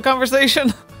point in the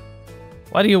conversation.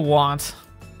 What do you want?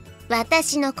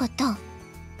 私のこと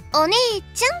お姉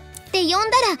ちゃんって呼んだ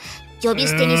ら呼び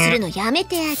捨てにするのやめ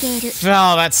てあげる。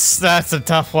 Oh, that's a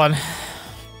tough one.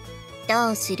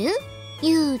 どうする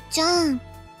ゆうちゃん。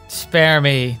 Spare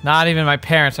me. Not even my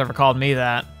parents ever called me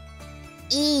that.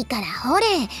 いいからほれ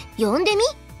呼んでみ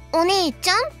お姉ち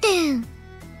ゃんって。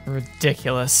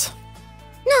 Ridiculous.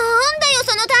 なんだよ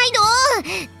その態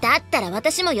度。だったら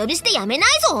私も呼び捨てやめない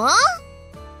ぞ。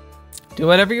 Do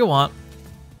whatever you want.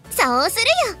 そうする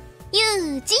よ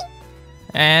ゆうじ。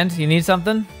 And you need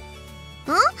something?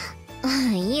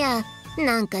 いや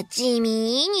なんか地味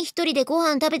に一人でご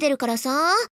飯食べてるから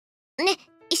さ。ね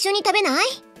一緒に食べない？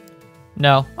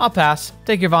 No, I'll pass.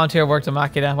 Take your volunteer work to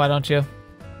Makina, why don't you?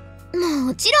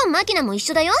 もちろんマキナも一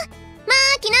緒だよ。マ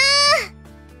キナ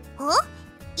お呼ん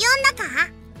だか？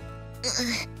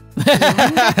呼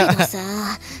んだけどさ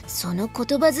その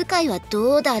言葉遣いは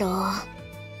どうだろう。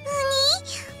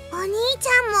お兄ちゃ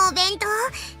んもお弁当何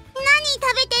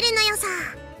食べてるのよさ。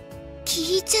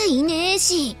聞いちゃいねえ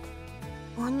し。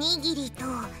おにぎりと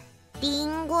リ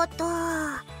ンゴと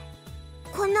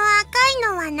この赤い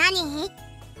のは何？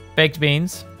 Baked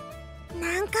beans.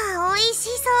 なんかおいしそ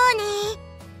うね。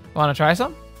 Wanna try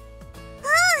some?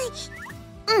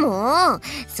 もう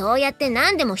そうやって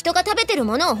何でも人が食べてる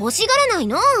ものを欲しがらない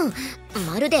の。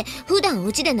まるで普段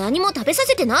うちで何も食べさ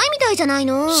せてないみたいじゃない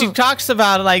の。 She talks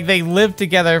about it like they live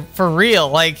together for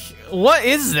real. Like, what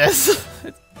is this? お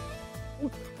みあま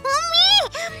ね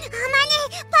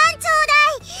パンちょうだ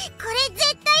い。これ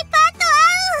絶対パンと合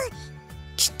う。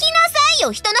聞きなさい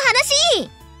よ人の話。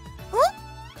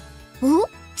お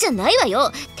じゃないわ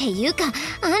よ。っていうか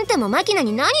あんたもマキナ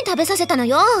に何食べさせたの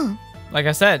よ。 Like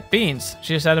I said, beans.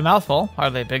 She just had a mouthful.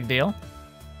 Hardly a big deal.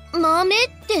 豆っ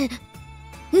て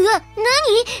うわ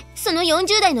何その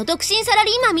40代の独身サラ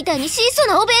リーマンみたいに質素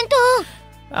なお弁当。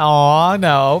 Oh,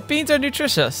 no. Beans are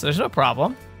nutritious. There's no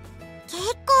problem. 結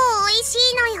構美味し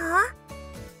いの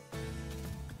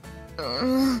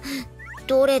よ。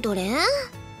どれどれ？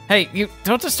 Hey, you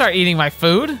don't just start eating my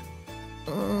food.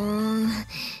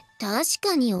 確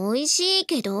かに美味しい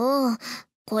けど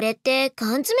これって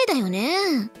缶詰だよ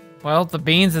ね。 Well, the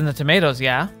beans and the tomatoes,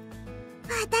 yeah.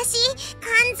 私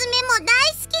缶詰も大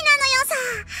好きなのよさ。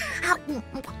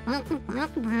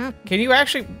 Can you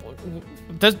actually...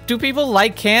 Do people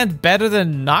like canned better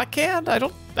than not canned?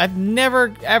 I've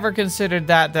never ever considered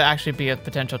that to actually be a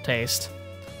potential taste.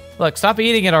 Look, stop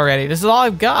eating it already. This is all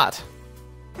I've got.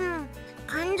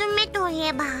 缶詰とい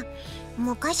えば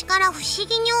昔から不思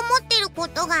議に思ってるこ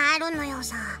とがあるのよ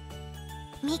さ。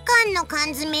みかんの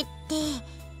缶詰って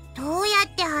どうや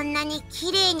ってあんなに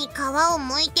綺麗に皮を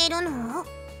剥いてるの？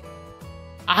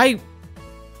 I've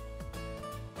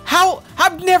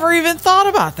never even thought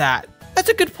about that. That's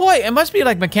a good point. It must be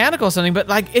like mechanical or something, but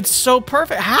like it's so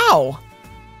perfect. How?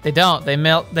 They don't. They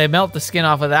melt the skin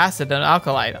off with acid and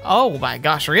alkaline. Oh my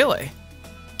gosh, really?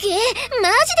 マ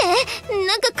ジで？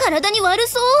なんか体に悪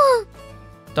そう。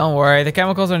 Don't worry, the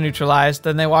chemicals are neutralized,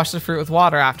 then they wash the fruit with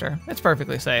water after. It's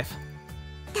perfectly safe.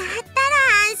 だったら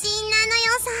安心なの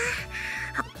よさ。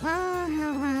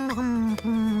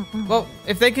 Well,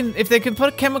 if they can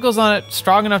put chemicals on it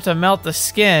strong enough to melt the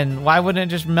skin, why wouldn't it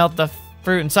just melt the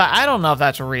fruit inside? I don't know if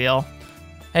that's real.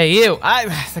 Hey, you!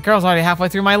 The girl's already halfway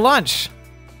through my lunch.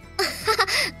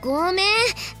 ごめん。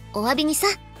お詫びにさ、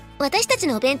私たち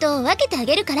のお弁当を分けてあ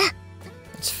げるから。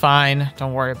 It's fine.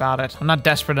 Don't worry about it. I'm not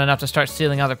desperate enough to start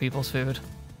stealing other people's food.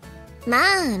 ま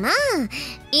あまあ、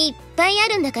いっぱいあ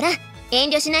るんだから遠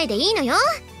慮しないでいいのよ。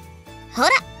ほら。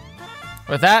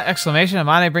 With that exclamation,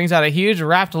 Amane brings out a huge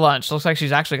wrapped lunch. Looks like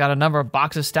she's actually got a number of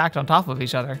boxes stacked on top of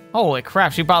each other. Holy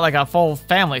crap, she brought like a full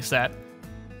family set.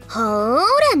 ほ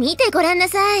ら見てごらんな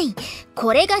さい。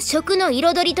これが食の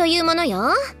彩りというもの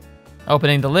よ。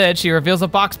 Opening the lid, she reveals a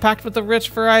box packed with a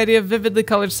rich variety of vividly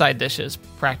colored side dishes,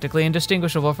 practically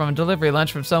indistinguishable from a delivery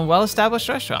lunch from some well-established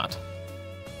restaurant.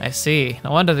 I see.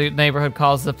 No wonder the neighborhood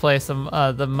calls the place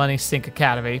the Money Sink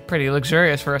Academy. Pretty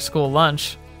luxurious for a school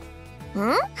lunch.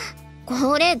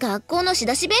 これ学校の仕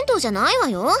出し弁当じゃないわ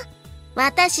よ。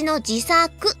私の自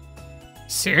作。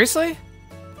 Seriously?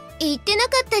 言ってなか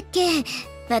ったっけ？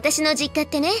私の実家っ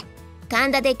てね、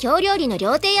神田で京料理の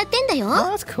料亭やってんだよ。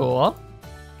 Oh, that's cool.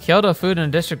 Kyoto food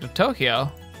in the district of Tokyo.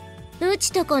 う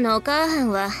ちとこのお母はん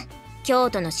は京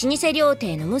都の老舗料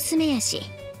亭の娘やし、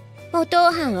お父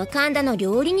はんは神田の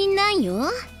料理人なんよ。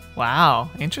 Wow,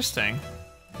 interesting.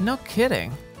 No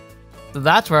kidding. So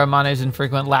that's where Amane's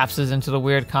infrequent lapses into the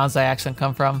weird Kansai accent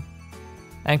come from.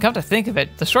 And come to think of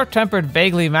it, the short-tempered,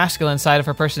 vaguely masculine side of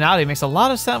her personality makes a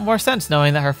lot of more sense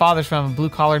knowing that her father's from a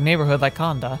blue-collar neighborhood like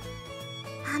Kanda.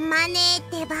 あまねっ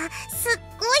てばすっ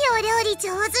ごいお料理上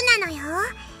手なのよ。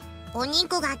お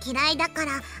肉が嫌いだか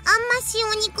らあんまし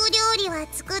お肉料理は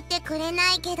作ってくれ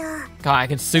ないけど。 God, I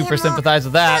can super sympathize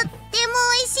with that. とっても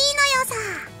美味しいのよさ。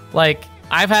 Like,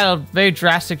 I've had a very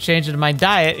drastic change in my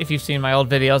diet. If you've seen my old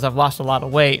videos, I've lost a lot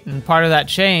of weight. And part of that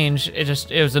change, it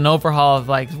was an overhaul of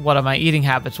like what my eating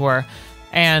habits were.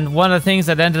 And one of the things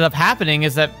that ended up happening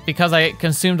is that because I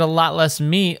consumed a lot less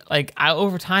meat, like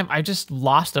over time, I just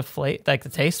lost the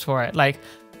taste for it. Like,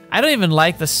 I don't even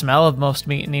like the smell of most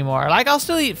meat anymore. Like, I'll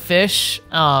still eat fish.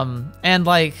 And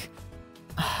like,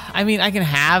 I mean, I can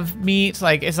have meat.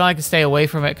 Like, it's not like I can stay away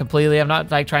from it completely. I'm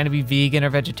not like trying to be vegan or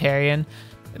vegetarian.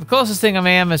 The closest thing I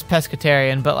am is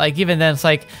pescatarian, but like even then, it's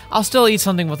like I'll still eat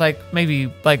something with like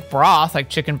maybe like broth, like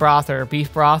chicken broth or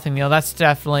beef broth, and you know that's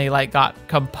definitely like got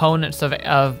components of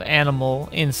animal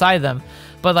inside them.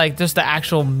 But like just the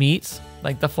actual meat,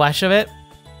 like the flesh of it,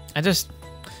 I've just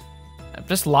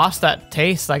lost that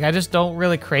taste. Like I just don't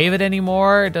really crave it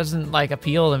anymore. It doesn't like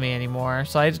appeal to me anymore,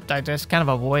 so I just kind of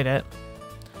avoid it.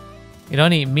 You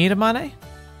don't eat meat, Amane?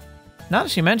 Now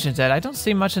that she mentions it, I don't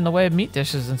see much in the way of meat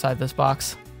dishes inside this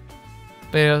box.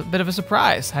 Bit of a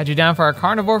surprise. Had you down for a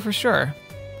carnivore for sure.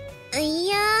 い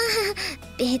や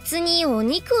別にお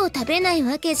肉を食べない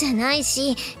わけじゃない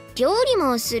し料理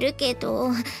もするけど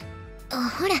ほ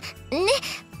らね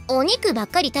お肉ばっ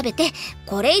かり食べて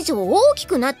これ以上大き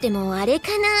くなってもあれか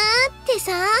なって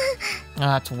さ。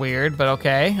 That's weird, but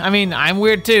okay. I mean, I'm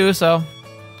weird too, so...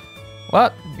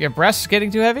 What? Your breast's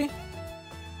getting too heavy?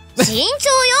 身長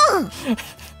よ。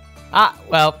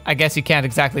 Well, I guess you can't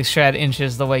exactly shred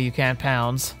inches the way you can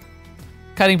pounds.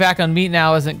 Cutting back on meat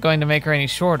now isn't going to make her any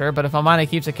shorter, but if Amane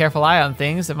keeps a careful eye on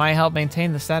things, it might help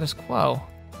maintain the status quo.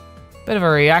 Bit of a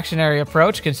reactionary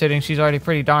approach, considering she's already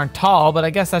pretty darn tall, but I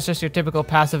guess that's just your typical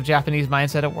passive Japanese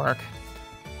mindset at work.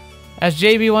 As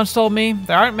JB once told me,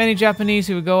 there aren't many Japanese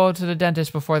who would go to the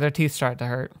dentist before their teeth start to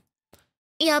hurt.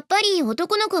 やっぱり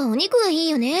男の子はお肉がいい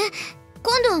よね。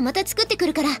今度また作ってく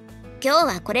るから、今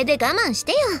日はこれで我慢し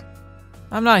てよ。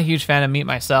 I'm not a huge fan of meat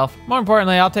myself. More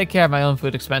importantly, I'll take care of my own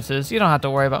food expenses. You don't have to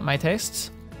worry about my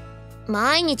tastes.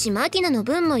 毎日マキナの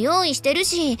分も用意してる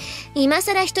し、今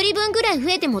さら一人分ぐらい増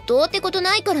えてもどうってこと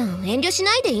ないから遠慮し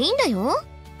ないでいいんだよ。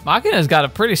 Makina's got a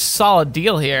pretty solid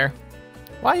deal here.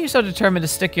 Why are you so determined to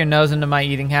stick your nose into my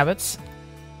eating habits?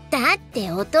 だっ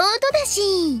て弟だ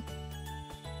し。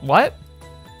 What?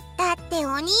 だって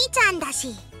お兄ちゃんだ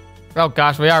し。 Oh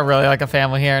gosh, we are really like a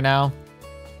family here now.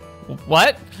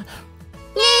 What?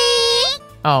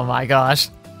 Oh my gosh.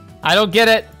 I don't get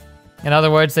it. In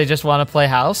other words, they just want to play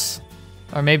house?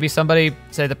 Or maybe somebody,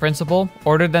 say the principal,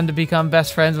 ordered them to become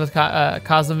best friends with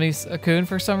Kazami-kun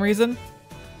for some reason?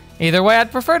 Either way,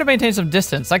 I'd prefer to maintain some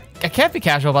distance. Like, I can't be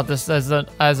casual about this as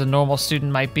a normal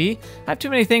student might be. I have too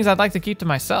many things I'd like to keep to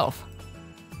myself.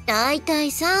 だいた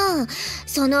いさ、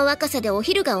その若さでお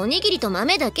昼がおにぎりと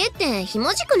豆だけってひ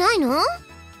もじくないの？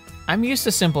 I'm used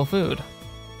to simple food.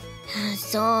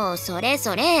 そう、それ。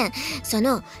そ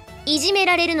の、いじめ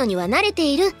られるのには慣れて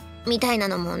いるみたいな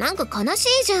のもなんか悲し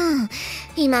いじゃん。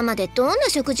今までどんな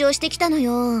食事をしてきたの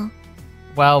よ。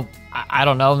 Well, I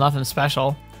don't know, nothing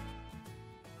special.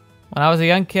 When I was a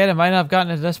young kid, I might not have gotten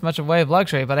into this much of way of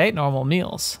luxury, but I ate normal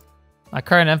meals. My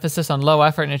current emphasis on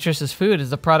low-effort, nutritious food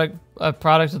is a product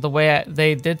of the way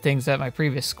they did things at my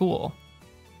previous school.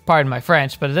 Pardon my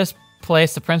French, but at this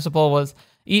place, the principal was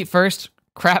eat first,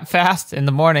 crap fast in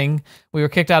the morning. We were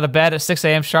kicked out of bed at 6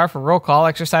 a.m. sharp for roll call,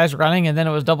 exercise, running, and then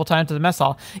it was double time to the mess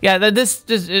hall. Yeah,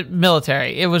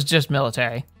 military. It was just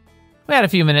military. We had a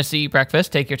few minutes to eat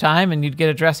breakfast, take your time, and you'd get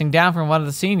a dressing down from one of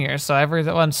the seniors, so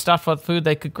everyone stuffed what food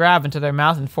they could grab into their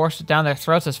mouth and forced it down their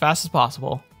throats as fast as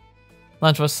possible.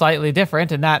 Lunch was slightly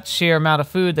different, and that sheer amount of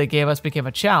food they gave us became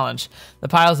a challenge. The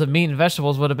piles of meat and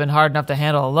vegetables would have been hard enough to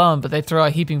handle alone, but they'd throw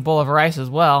a heaping bowl of rice as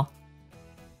well.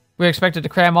 We were expected to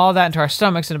cram all that into our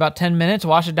stomachs in about 10 minutes,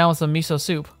 wash it down with some miso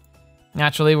soup.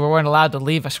 Naturally, we weren't allowed to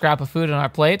leave a scrap of food on our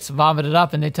plates, vomit it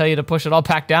up, and they tell you to push it all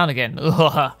back down again.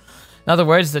 Ugh. In other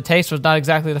words, the taste was not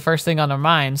exactly the first thing on our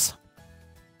minds.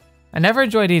 I never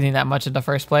enjoyed eating that much in the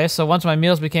first place, so once my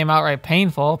meals became outright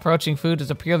painful, approaching food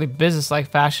as a purely business-like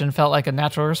fashion felt like a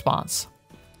natural response.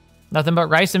 Nothing but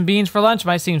rice and beans for lunch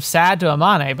might seem sad to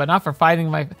Amane, but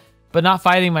not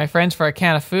fighting my friends for a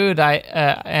can of food.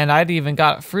 And I'd even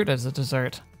got fruit as a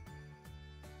dessert.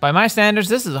 By my standards,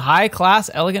 this is a high-class,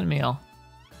 elegant meal.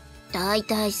 だい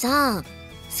たいさ、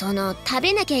その食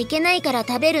べなきゃいけないから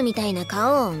食べるみたいな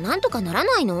顔、なんとかなら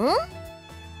ないの？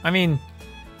 I mean,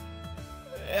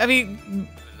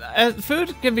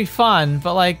 food can be fun,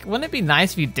 but like, wouldn't it be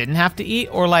nice if you didn't have to eat?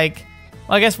 Or like,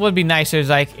 well, I guess what would be nicer is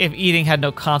like if eating had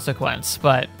no consequence,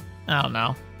 but I don't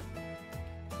know.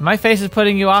 If my face is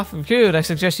putting you off from food, I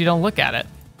suggest you don't look at it.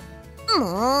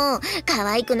 もう可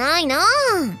愛くないな。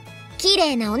綺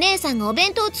麗なお姉さんがお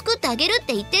弁当を作ってあげるっ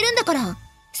て言ってるんだから、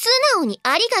素直に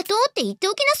ありがとうって言って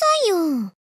おきなさい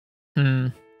よ。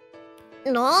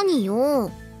何よ。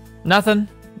Nothing.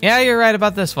 Yeah, you're right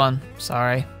about this one.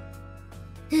 Sorry.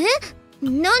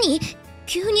 何？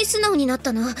急に素直になっ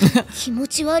たな。気持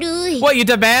ち悪い。What, you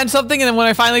demand something and then when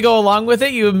I finally go along with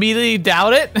it, you immediately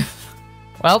doubt it?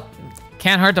 Well,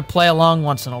 can't hurt to play along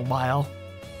once in a while.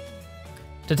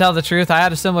 To tell the truth, I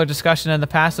had a similar discussion in the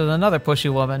past with another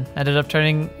pushy woman, ended up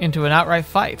turning into an outright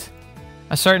fight.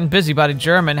 A certain busybody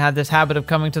German had this habit of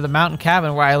coming to the mountain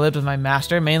cabin where I lived with my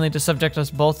master, mainly to subject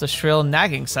us both to shrill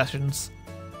nagging sessions.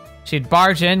 She'd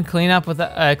barge in, clean up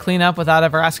without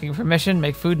ever asking permission,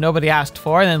 make food nobody asked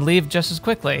for, and then leave just as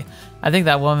quickly. I think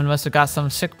that woman must have got some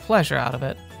sick pleasure out of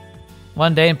it.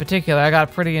 One day in particular, I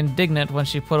got pretty indignant when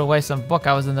she put away some book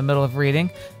I was in the middle of reading.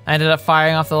 I ended up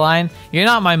firing off the line, "You're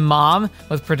not my mom,"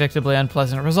 with predictably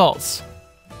unpleasant results.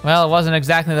 Well, it wasn't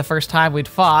exactly the first time we'd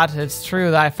fought. It's true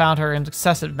that I found her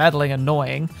incessant meddling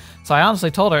annoying, so I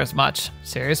honestly told her as much.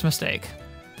 Serious mistake.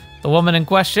 The woman in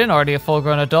question, already a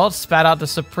full-grown adult, spat out the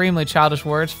supremely childish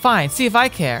words, "Fine, see if I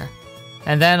care."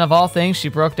 And then, of all things, she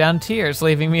broke down in tears,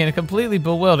 leaving me in a completely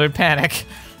bewildered panic.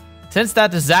 Since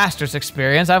that disastrous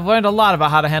experience, I've learned a lot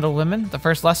about how to handle women. The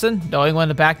first lesson, knowing when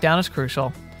to back down is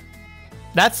crucial.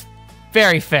 That's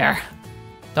very fair.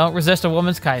 Don't resist a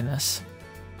woman's kindness.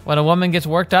 When a woman gets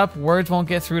worked up, words won't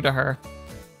get through to her.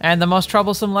 And the most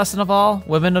troublesome lesson of all,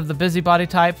 women of the busybody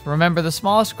type, remember the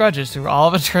smallest grudges through all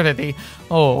of eternity.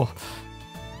 Oh.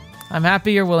 I'm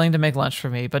happy you're willing to make lunch for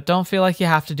me, but don't feel like you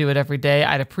have to do it every day.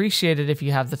 I'd appreciate it if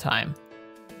you have the time.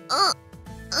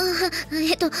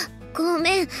 ご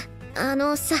めん。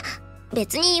さ、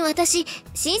別に私、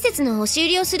親切の押し売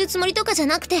りをするつもりとかじゃ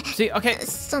なくて、 See, okay.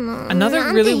 なんて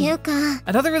いうか。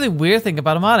Another really weird thing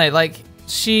about Amane, like,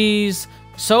 she's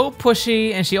so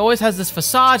pushy and she always has this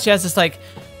facade.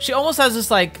 She almost has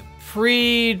this like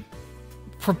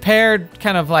pre-prepared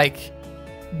kind of like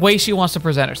way she wants to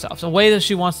present herself. The way that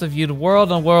she wants to view the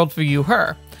world and the world view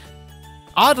her.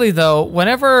 Oddly though,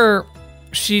 whenever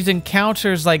she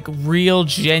encounters like real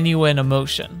genuine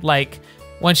emotion, like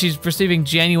when she's receiving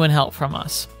genuine help from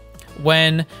us,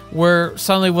 when we're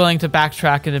suddenly willing to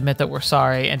backtrack and admit that we're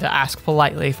sorry and to ask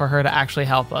politely for her to actually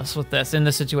help us with this in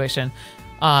this situation,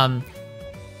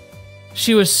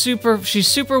 she's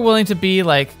super willing to be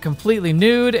like completely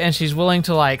nude and she's willing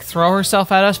to like throw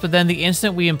herself at us, but then the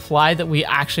instant we implied that we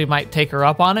actually might take her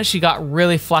up on it, she got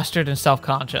really flustered and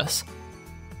self-conscious.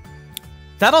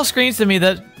 That all screams to me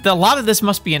that a lot of this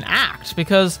must be an act,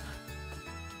 because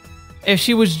if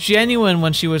she was genuine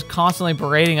when she was constantly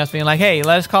berating us, being like, "Hey,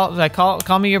 let us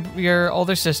call me your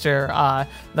older sister.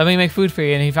 Let me make food for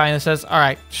you," and he finally says, "All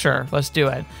right, sure, let's do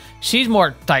it." She's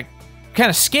more like kind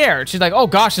of scared. She's like, "Oh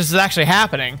gosh, this is actually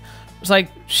happening." It's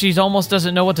like she's almost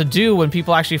doesn't know what to do when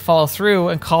people actually follow through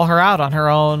and call her out on her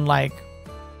own like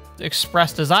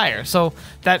expressed desire. So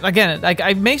that again, like,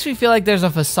 it makes me feel like there's a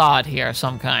facade here of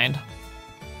some kind.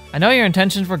 I know your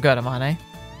intentions were good, Amane.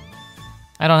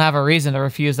 I don't have a reason to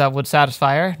refuse that would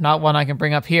satisfy her, not one I can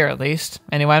bring up here at least.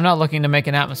 Anyway, I'm not looking to make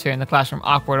an atmosphere in the classroom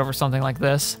awkward over something like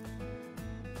this.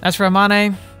 As for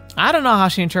Amane, I don't know how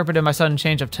she interpreted my sudden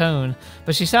change of tone,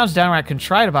 but she sounds downright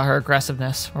contrite about her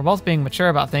aggressiveness. We're both being mature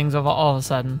about things all of a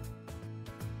sudden.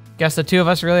 Guess the two of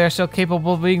us really are still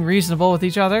capable of being reasonable with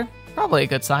each other? Probably a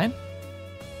good sign. と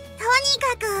に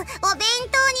かくお弁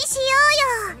当にしよ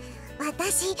うよ。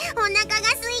私お腹が空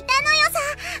いたのよさ。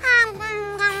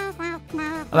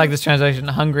I like this translation,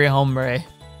 hungry hombre. って、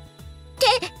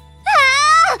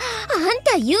あん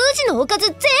たユージのおかず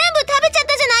全部食べちゃっ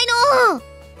たじゃないの。も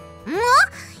う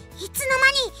いつの間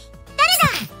に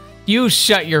誰だ。You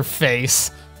shut your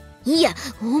face. いや、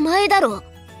お前だろ。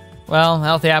 Well,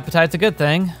 healthy appetite's a good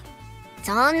thing.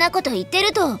 そんなこと言って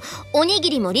ると、おに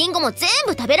ぎりもリンゴも全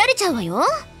部食べられちゃうわよ。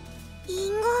リン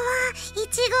ゴはイチゴ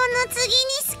の次に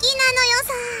好きなのよ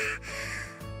さ。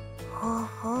ほ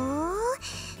ほー、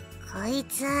こい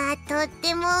つはとっ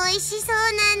ても美味しそう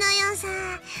なのよさ。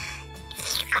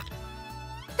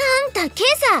あんた今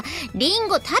朝リン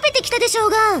ゴ食べてきたでしょう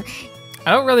が。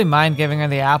I don't really mind giving her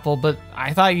the apple, but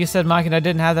I thought you said Makina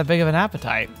didn't have that big of an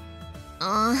appetite.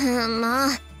 まあ、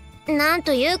なん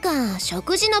というか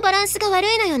食事のバランスが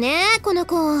悪いのよね、この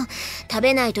子。食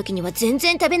べない時には全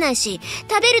然食べないし、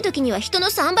食べる時には人の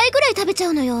3倍くらい食べちゃ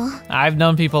うのよ。I've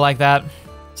known people like that.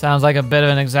 Sounds like a bit of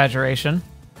an exaggeration.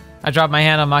 I dropped my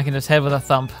hand on Makina's head with a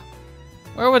thump.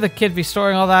 Where would the kid be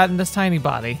storing all that in this tiny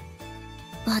body?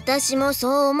 私もそ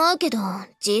う思うけど、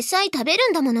実際食べる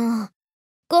んだもの。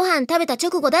ご飯食べた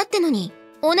直後だってのに、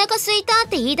お腹すいたっ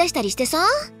て言い出したりしてさ。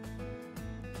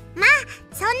まあ、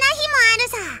そんな日もある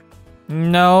さ。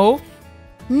No.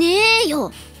 ねえ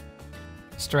よ。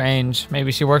Strange.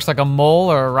 Maybe she works like a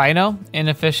mole or a rhino,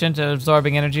 inefficient at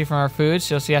absorbing energy from her food,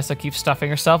 so she has to keep stuffing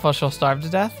herself while she'll starve to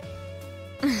death.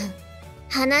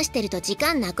 話してると時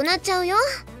間なくなっちゃうよ。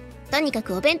とにか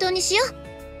くお弁当にしよ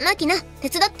う。マキナ、手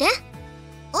伝って。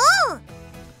おう。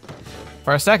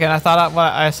For a second, I thought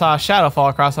I saw a shadow fall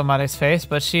across Amane's face,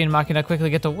 but she and Makina quickly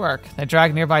get to work. They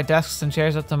drag nearby desks and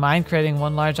chairs up to mine, creating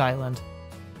one large island.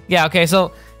 Yeah, okay,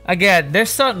 so again, there's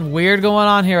something weird going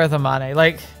on here with Amane.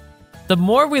 Like, the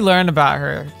more we learn about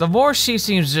her, the more she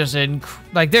seems just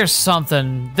like there's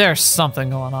something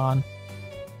going on.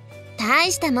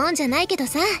 大したもんじゃないけど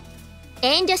さ。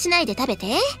遠慮しないで食べ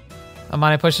て。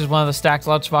Amane pushes one of the stacked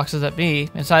lunchboxes at me.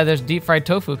 Inside there's deep fried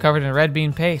tofu covered in red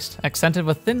bean paste, accented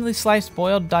with thinly sliced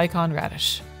boiled daikon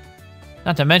radish.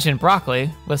 Not to mention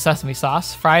broccoli with sesame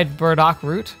sauce, fried burdock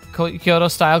root,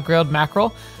 Kyoto-style grilled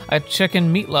mackerel, a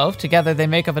chicken meatloaf. Together they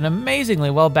make up an amazingly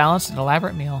well-balanced and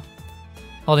elaborate meal.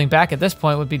 Holding back at this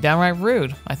point would be downright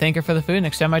rude. I thank her for the food and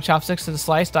extend my chopsticks to the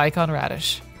sliced daikon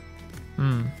radish.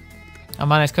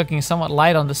 Amane's cooking is somewhat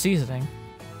light on the seasoning.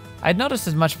 I'd noticed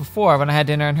as much before when I had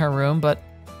dinner in her room, but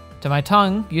to my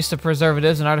tongue, used to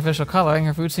preservatives and artificial coloring,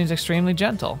 her food seems extremely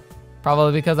gentle.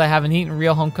 Probably because I haven't eaten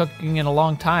real home cooking in a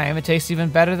long time, it tastes even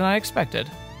better than I expected.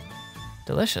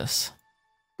 Delicious.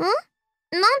 な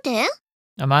んて？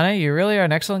 Amane, you really are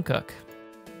an excellent cook.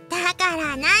 だか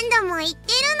ら何度も言って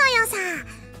るのよさ。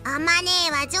アマネ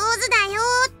ーは上手だよ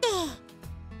っ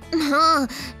て。まあ、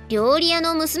料理屋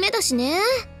の娘だしね。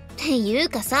っていう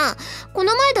かさ、こ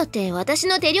の前だって私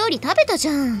の手料理食べたじ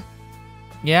ゃん。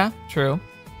Yeah, true.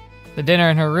 The dinner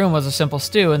in her room was a simple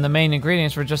stew, and the main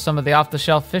ingredients were just some of the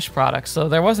off-the-shelf fish products, so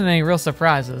there wasn't any real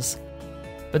surprises.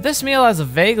 But this meal has a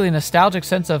vaguely nostalgic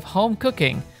sense of home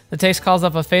cooking. The taste calls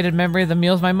up a faded memory of the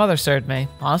meals my mother served me.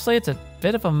 Honestly, it's a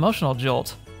bit of an emotional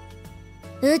jolt.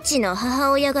 うちの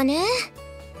母親がね、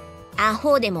ア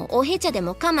ホでもおへちゃで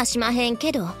もかましまへん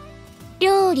けど、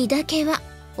料理だけは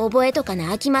覚えとか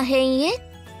なあきまへんえっ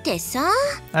てさ。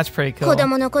That's pretty cool. 子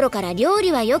供の頃から料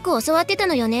理はよく教わってた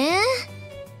のよね。ね、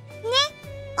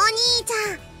お兄ち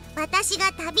ゃん、私が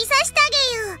食べさせてあ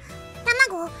げる。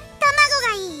卵が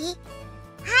いい？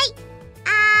は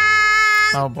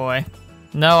い。Oh boy.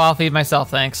 No, I'll feed myself,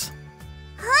 thanks.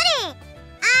 ほれ。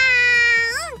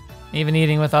Even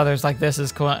eating with others like this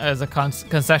is a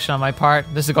concession on my part.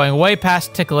 This is going way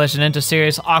past ticklish and into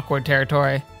serious awkward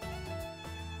territory.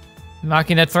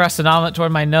 Makina thrusts an omelet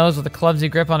toward my nose with a clumsy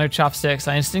grip on her chopsticks.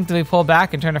 I instinctively pull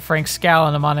back and turn a frank scowl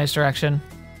in Amane's direction.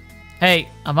 Hey,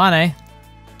 Amane,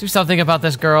 do something about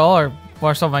this girl, or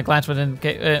more so my glance was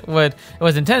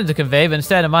intended to convey, but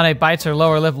instead Amane bites her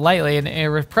lower lip lightly and an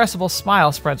irrepressible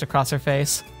smile spreads across her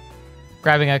face.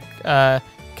 Grabbing a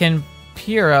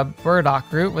Kinpira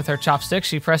burdock root with her chopstick,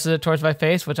 she presses it towards my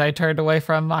face, which I turned away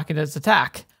from Makina's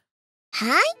attack.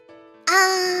 Hi?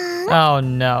 Oh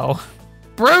no.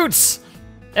 Brutes!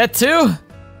 At two?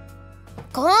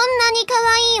 こんなに可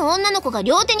愛い女の子が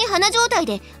両手に花状態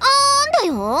で、だ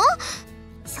よ。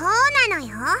そうなの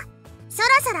よ。そろ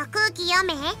そろ空気読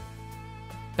め。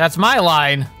That's my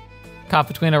line. Caught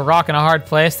between a rock and a hard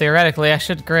place, theoretically I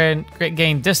should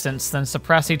gain distance, then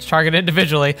suppress each target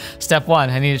individually. Step 1,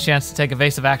 I need a chance to take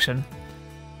evasive action.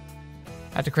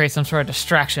 I have to create some sort of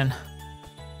distraction.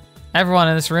 Everyone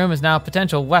in this room is now a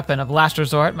potential weapon of last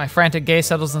resort. My frantic gaze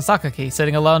settles on Sakaki,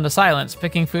 sitting alone in silence,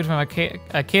 picking food from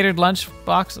a catered lunch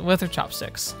box with her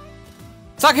chopsticks.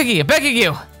 Sakaki, I'm begging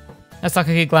you! As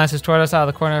Sakaki glances toward us out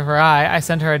of the corner of her eye, I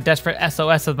send her a desperate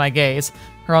SOS with my gaze.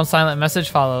 Her own silent message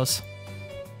follows.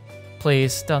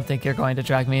 Please, don't think you're going to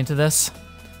drag me into this.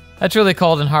 A truly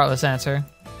cold and heartless answer.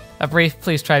 A brief,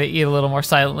 please try to eat a little more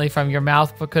silently from your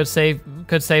mouth, but could save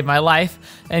my life,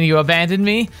 and you abandoned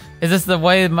me? Is this the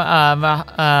way Mihama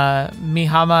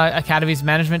Academy's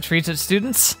management treats its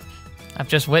students? I've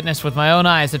just witnessed with my own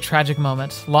eyes a tragic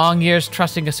moment. Long years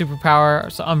trusting a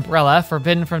superpower's umbrella,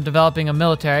 forbidden from developing a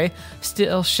military,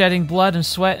 still shedding blood and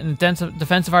sweat in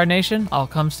defense of our nation, all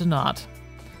comes to naught.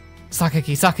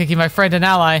 Sakaki, my friend and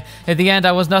ally. In the end,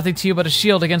 I was nothing to you but a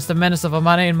shield against the menace of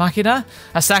Amane and Makina.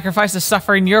 A sacrifice to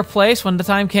suffer in your place when the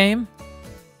time came.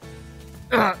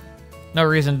 No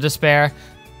reason to despair.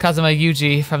 Kazama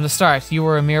Yuuji, from the start, you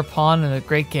were a mere pawn in a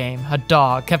great game. A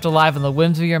dog, kept alive on the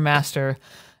whims of your master.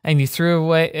 And you threw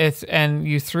away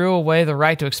the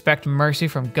right to expect mercy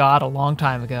from God a long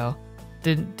time ago.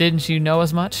 Didn't you know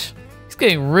as much? He's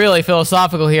getting really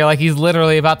philosophical here, like he's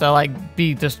literally about to like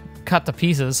be just cut to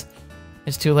pieces.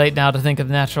 It's too late now to think of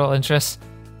national interest.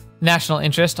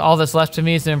 All that's left to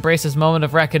me is to embrace this moment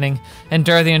of reckoning,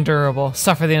 endure the endurable,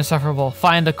 suffer the insufferable,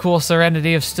 find the cool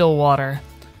serenity of still water.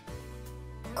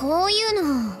 こういう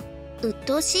の鬱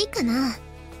陶しいかな。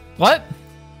 What?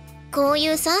 こう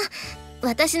いうさ、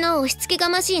私の押し付けが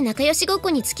ましい仲良しごっこ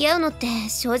に付き合うのって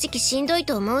正直しんどい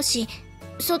と思うし、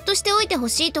そっとしておいてほ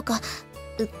しいとか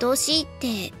鬱陶しいっ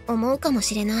て思うかも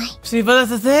しれない。 See, but that's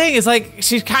the thing. It's like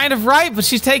she's kind of right, but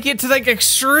she's taking it to like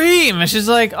extreme. And she's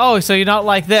like, oh, so you're not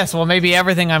like this. Well, maybe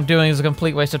everything I'm doing is a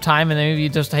complete waste of time, and then maybe you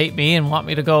just hate me and want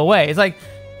me to go away. It's like,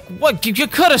 what? You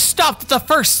could have stopped at the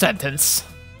first sentence.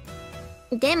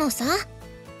 でもさ、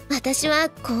私は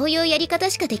こういうやり方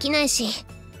しかできないし、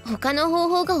他の方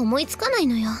法が思いつかない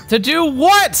のよ。 To do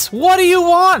what? What do you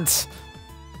want?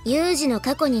 ユージの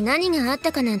過去に何があっ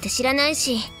たかなんて知らない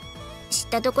し、知っ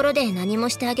たところで何も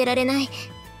してあげられない。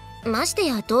まして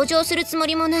や同情するつも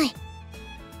りもない。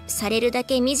されるだ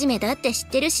け惨めだって知っ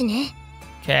てるしね。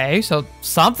 Okay, so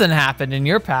something happened in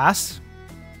your past.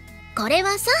 これ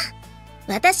はさ、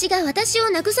私が私を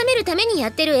慰めるためにや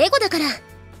ってるエゴだから。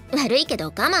悪いけど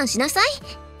我慢しなさい。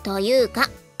というか、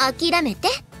諦めて。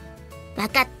わ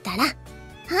かったら。はい。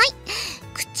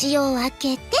口を開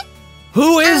けて。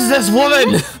 Who is this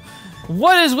woman?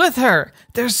 What is with her?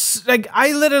 There's like,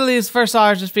 I literally first saw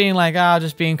her just being like,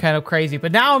 just being kind of crazy.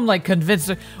 But now I'm like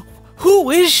convinced.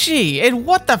 Who is she? And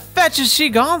what the fetch has she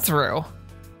gone through?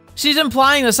 She's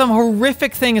implying that some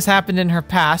horrific thing has happened in her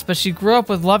past, but she grew up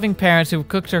with loving parents who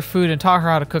cooked her food and taught her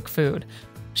how to cook food.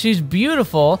 She's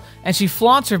beautiful and she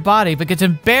flaunts her body, but gets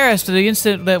embarrassed the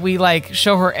instant that we like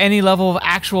show her any level of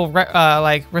actual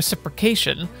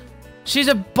reciprocation. She's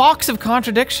a box of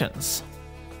contradictions.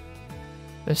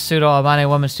 This pseudo-Amane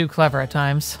woman's too clever at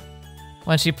times.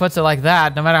 When she puts it like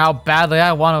that, no matter how badly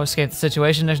I want to escape the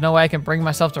situation, there's no way I can bring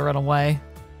myself to run away.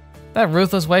 That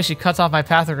ruthless way she cuts off my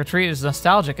path of retreat is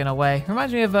nostalgic in a way.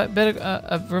 Reminds me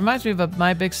of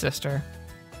my big sister.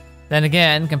 Then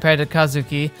again, compared to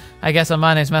Kazuki, I guess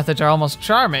Amane's methods are almost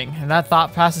charming, and that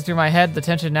thought passes through my head, the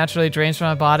tension naturally drains from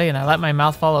my body, and I let my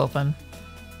mouth fall open.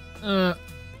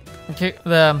 Okay,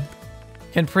 the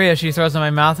Kenpriya she throws in my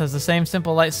mouth has the same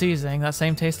simple light seasoning, that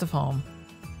same taste of home.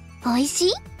 おいし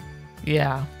い?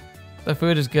 Yeah, the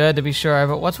food is good to be sure,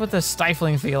 but what's with this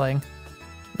stifling feeling?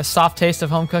 The soft taste of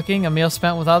home cooking, a meal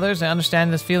spent with others, and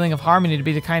understanding this feeling of harmony to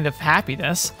be the kind of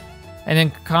happiness. And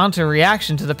in counter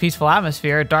reaction to the peaceful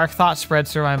atmosphere, a dark thought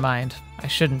spreads through my mind. I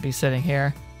shouldn't be sitting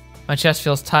here. My chest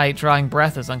feels tight, drawing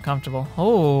breath is uncomfortable.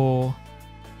 Oh,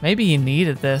 maybe he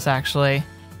needed this actually.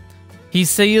 He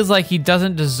feels like he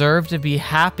doesn't deserve to be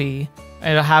happy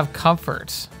and to have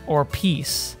comfort or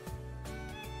peace.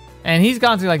 And he's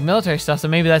gone through like military stuff, so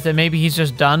maybe that's it. Maybe he's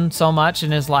just done so much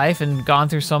in his life and gone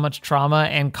through so much trauma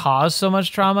and caused so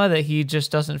much trauma that he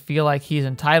just doesn't feel like he's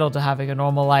entitled to having a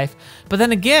normal life. But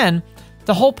then again,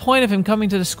 the whole point of him coming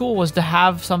to the school was to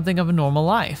have something of a normal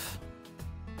life.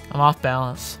 I'm off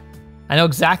balance. I know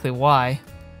exactly why.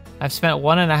 I've spent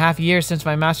 1.5 years since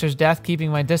my master's death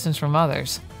keeping my distance from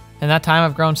others. In that time,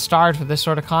 I've grown starved for this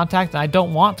sort of contact, and I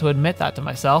don't want to admit that to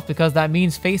myself because that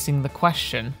means facing the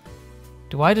question.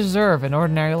 Do I deserve an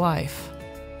ordinary life?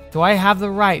 Do I have the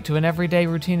right to an everyday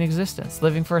routine existence,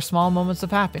 living for small moments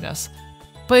of happiness?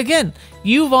 But again,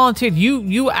 you volunteered,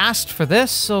 you asked for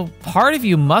this, so part of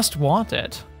you must want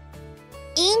it.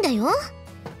 いいんだよ。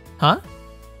 Huh?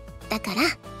 だから、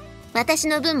私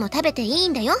の分も食べていい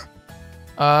んだよ。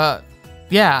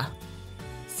 Yeah.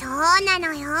 そうな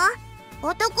のよ。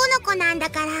男の子なんだ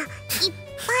から、いっぱい食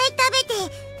べ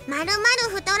て、丸々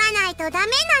太らないとダメな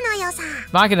のよさ。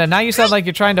 Makina, now you sound like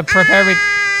you're trying to prepare me.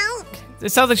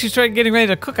 It sounds like she's getting ready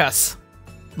to cook us.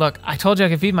 Look, I told you I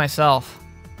could feed myself.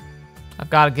 I've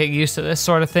got to get used to this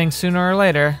sort of thing sooner or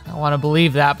later. I want to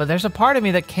believe that, but there's a part of me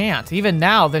that can't. Even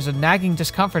now, there's a nagging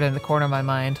discomfort in the corner of my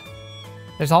mind.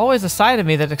 There's always a side of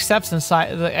me that accepts and a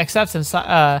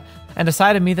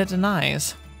side of me that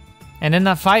denies. And in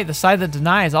that fight, the side that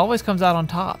denies always comes out on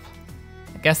top.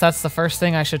 I guess that's the first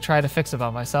thing I should try to fix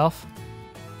about myself.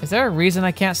 Is there a reason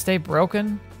I can't stay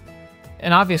broken?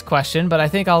 An obvious question, but I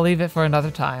think I'll leave it for another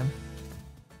time.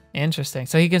 Interesting.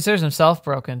 So he considers himself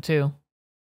broken, too.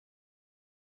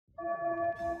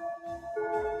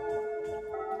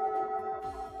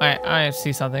 I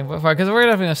see something before, because we're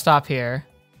definitely going to stop here.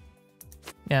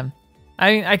 Yeah.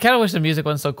 I kind of wish the music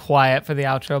wasn't so quiet for the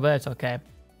outro, but it's okay.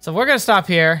 So we're going to stop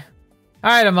here. All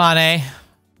right, Amane.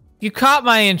 You caught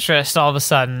my interest all of a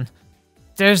sudden.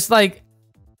 There's like...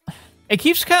 it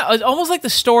keeps it's almost like the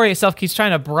story itself keeps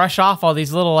trying to brush off all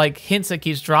these little like hints that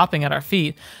keeps dropping at our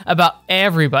feet about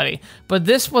everybody. But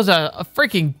this was a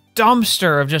freaking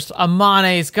dumpster of just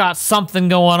Amane's got something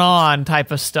going on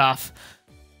type of stuff.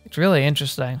 It's really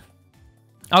interesting.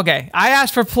 Okay, I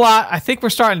asked for plot. I think we're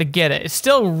starting to get it. It's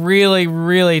still really,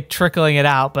 really trickling it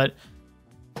out, but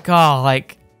God,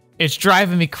 like, it's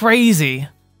driving me crazy.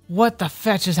 What the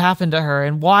fetch has happened to her,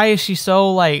 and why is she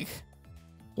so like...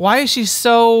 Why is she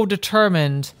so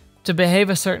determined to behave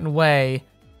a certain way,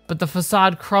 but the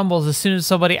facade crumbles as soon as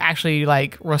somebody actually,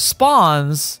 like,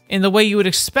 responds in the way you would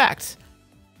expect?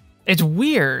 It's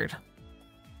weird.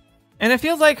 And it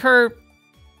feels like her...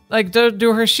 Like,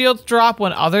 do her shields drop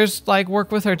when others, like, work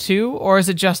with her too? Or is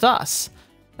it just us?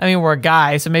 I mean, we're a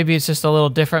guy, so maybe it's just a little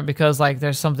different because, like,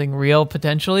 there's something real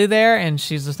potentially there, and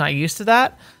she's just not used to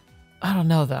that. I don't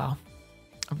know, though.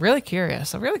 I'm really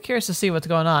curious. I'm really curious to see what's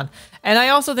going on. And I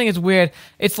also think it's weird.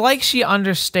 It's like she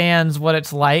understands what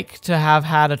it's like to have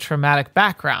had a traumatic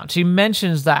background. She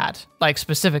mentions that, like,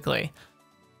 specifically.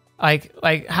 Like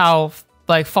how,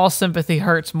 like, false sympathy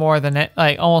hurts more than it,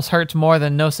 like, almost hurts more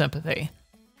than no sympathy.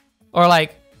 Or,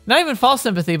 like, not even false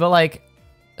sympathy, but, like,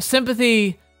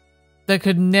 sympathy that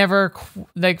could never,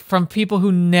 like, from people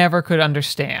who never could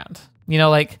understand. You know,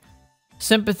 like,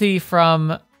 sympathy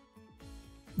from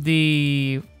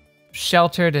the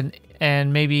sheltered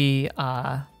and maybe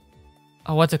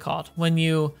what's it called when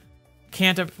you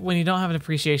don't have an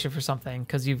appreciation for something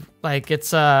because you've like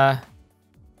it's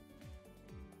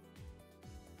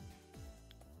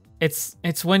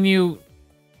when you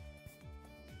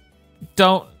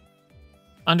don't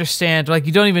understand, like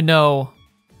you don't even know.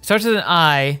 It starts with an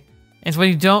I, and it's when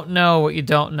you don't know what you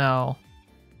don't know.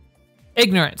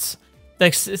 Ignorance.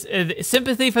 Like,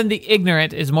 sympathy from the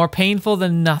ignorant is more painful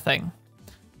than nothing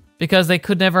because they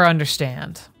could never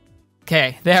understand.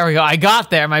 Okay, there we go. I got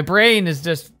there. My brain is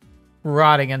just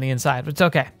rotting on the inside, but it's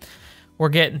okay. We're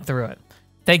getting through it.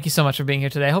 Thank you so much for being here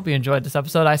today. I hope you enjoyed this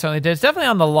episode. I certainly did. It's definitely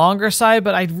on the longer side,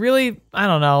 but I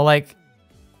don't know, like,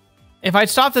 if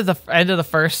I'd stopped at the end of the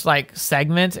first, like,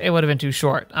 segment, it would have been too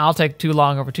short. I'll take too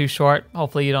long over too short.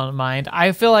 Hopefully you don't mind.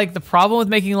 I feel like the problem with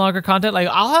making longer content, like,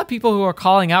 I'll have people who are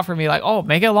calling out for me, like, oh,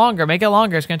 make it longer, make it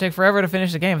longer. It's going to take forever to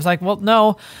finish the game. It's like, well,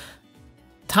 no.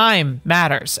 Time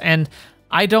matters. And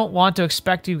I don't want to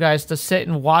expect you guys to sit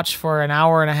and watch for an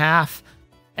hour and a half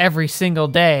every single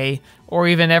day or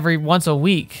even every once a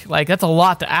week. Like, that's a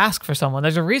lot to ask for someone.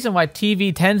 There's a reason why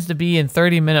TV tends to be in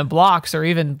 30-minute blocks or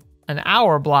even an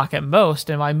hour block at most,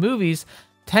 and why movies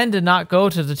tend to not go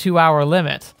to the 2-hour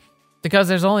limit because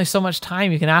there's only so much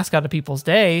time you can ask out of people's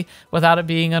day without it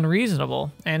being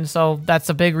unreasonable. And so that's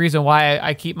a big reason why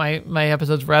I keep my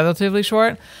episodes relatively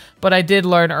short. But I did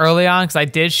learn early on, because I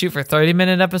did shoot for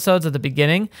 30-minute episodes at the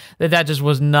beginning, that just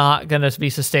was not going to be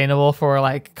sustainable for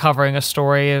like covering a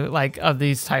story like of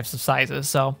these types of sizes.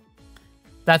 So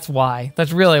that's why.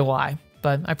 That's really why.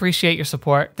 But I appreciate your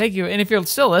support. Thank you. And if you're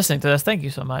still listening to this, thank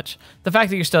you so much. The fact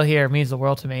that you're still here means the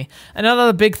world to me.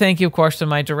 Another big thank you, of course, to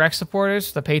my direct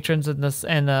supporters, the patrons and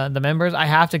the members. I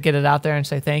have to get it out there and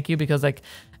say thank you because, like,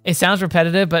 it sounds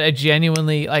repetitive, but it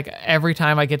genuinely, like, every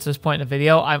time I get to this point in a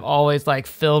video, I'm always, like,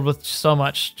 filled with so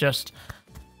much just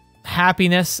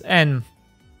happiness and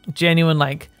genuine,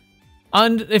 like,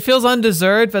 it feels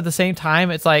undeserved, but at the same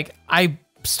time, it's like, I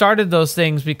started those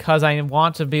things because I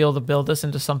want to be able to build this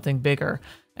into something bigger,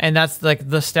 and that's like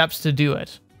the steps to do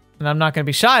it. And I'm not going to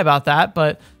be shy about that,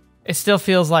 but it still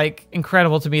feels like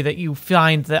incredible to me that you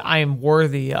find that I am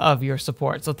worthy of your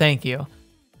support. So thank you.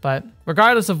 But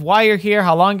regardless of why you're here,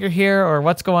 how long you're here, or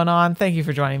what's going on, thank you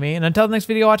for joining me. And until the next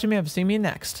video watching me, I'll see you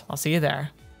next. I'll see you there.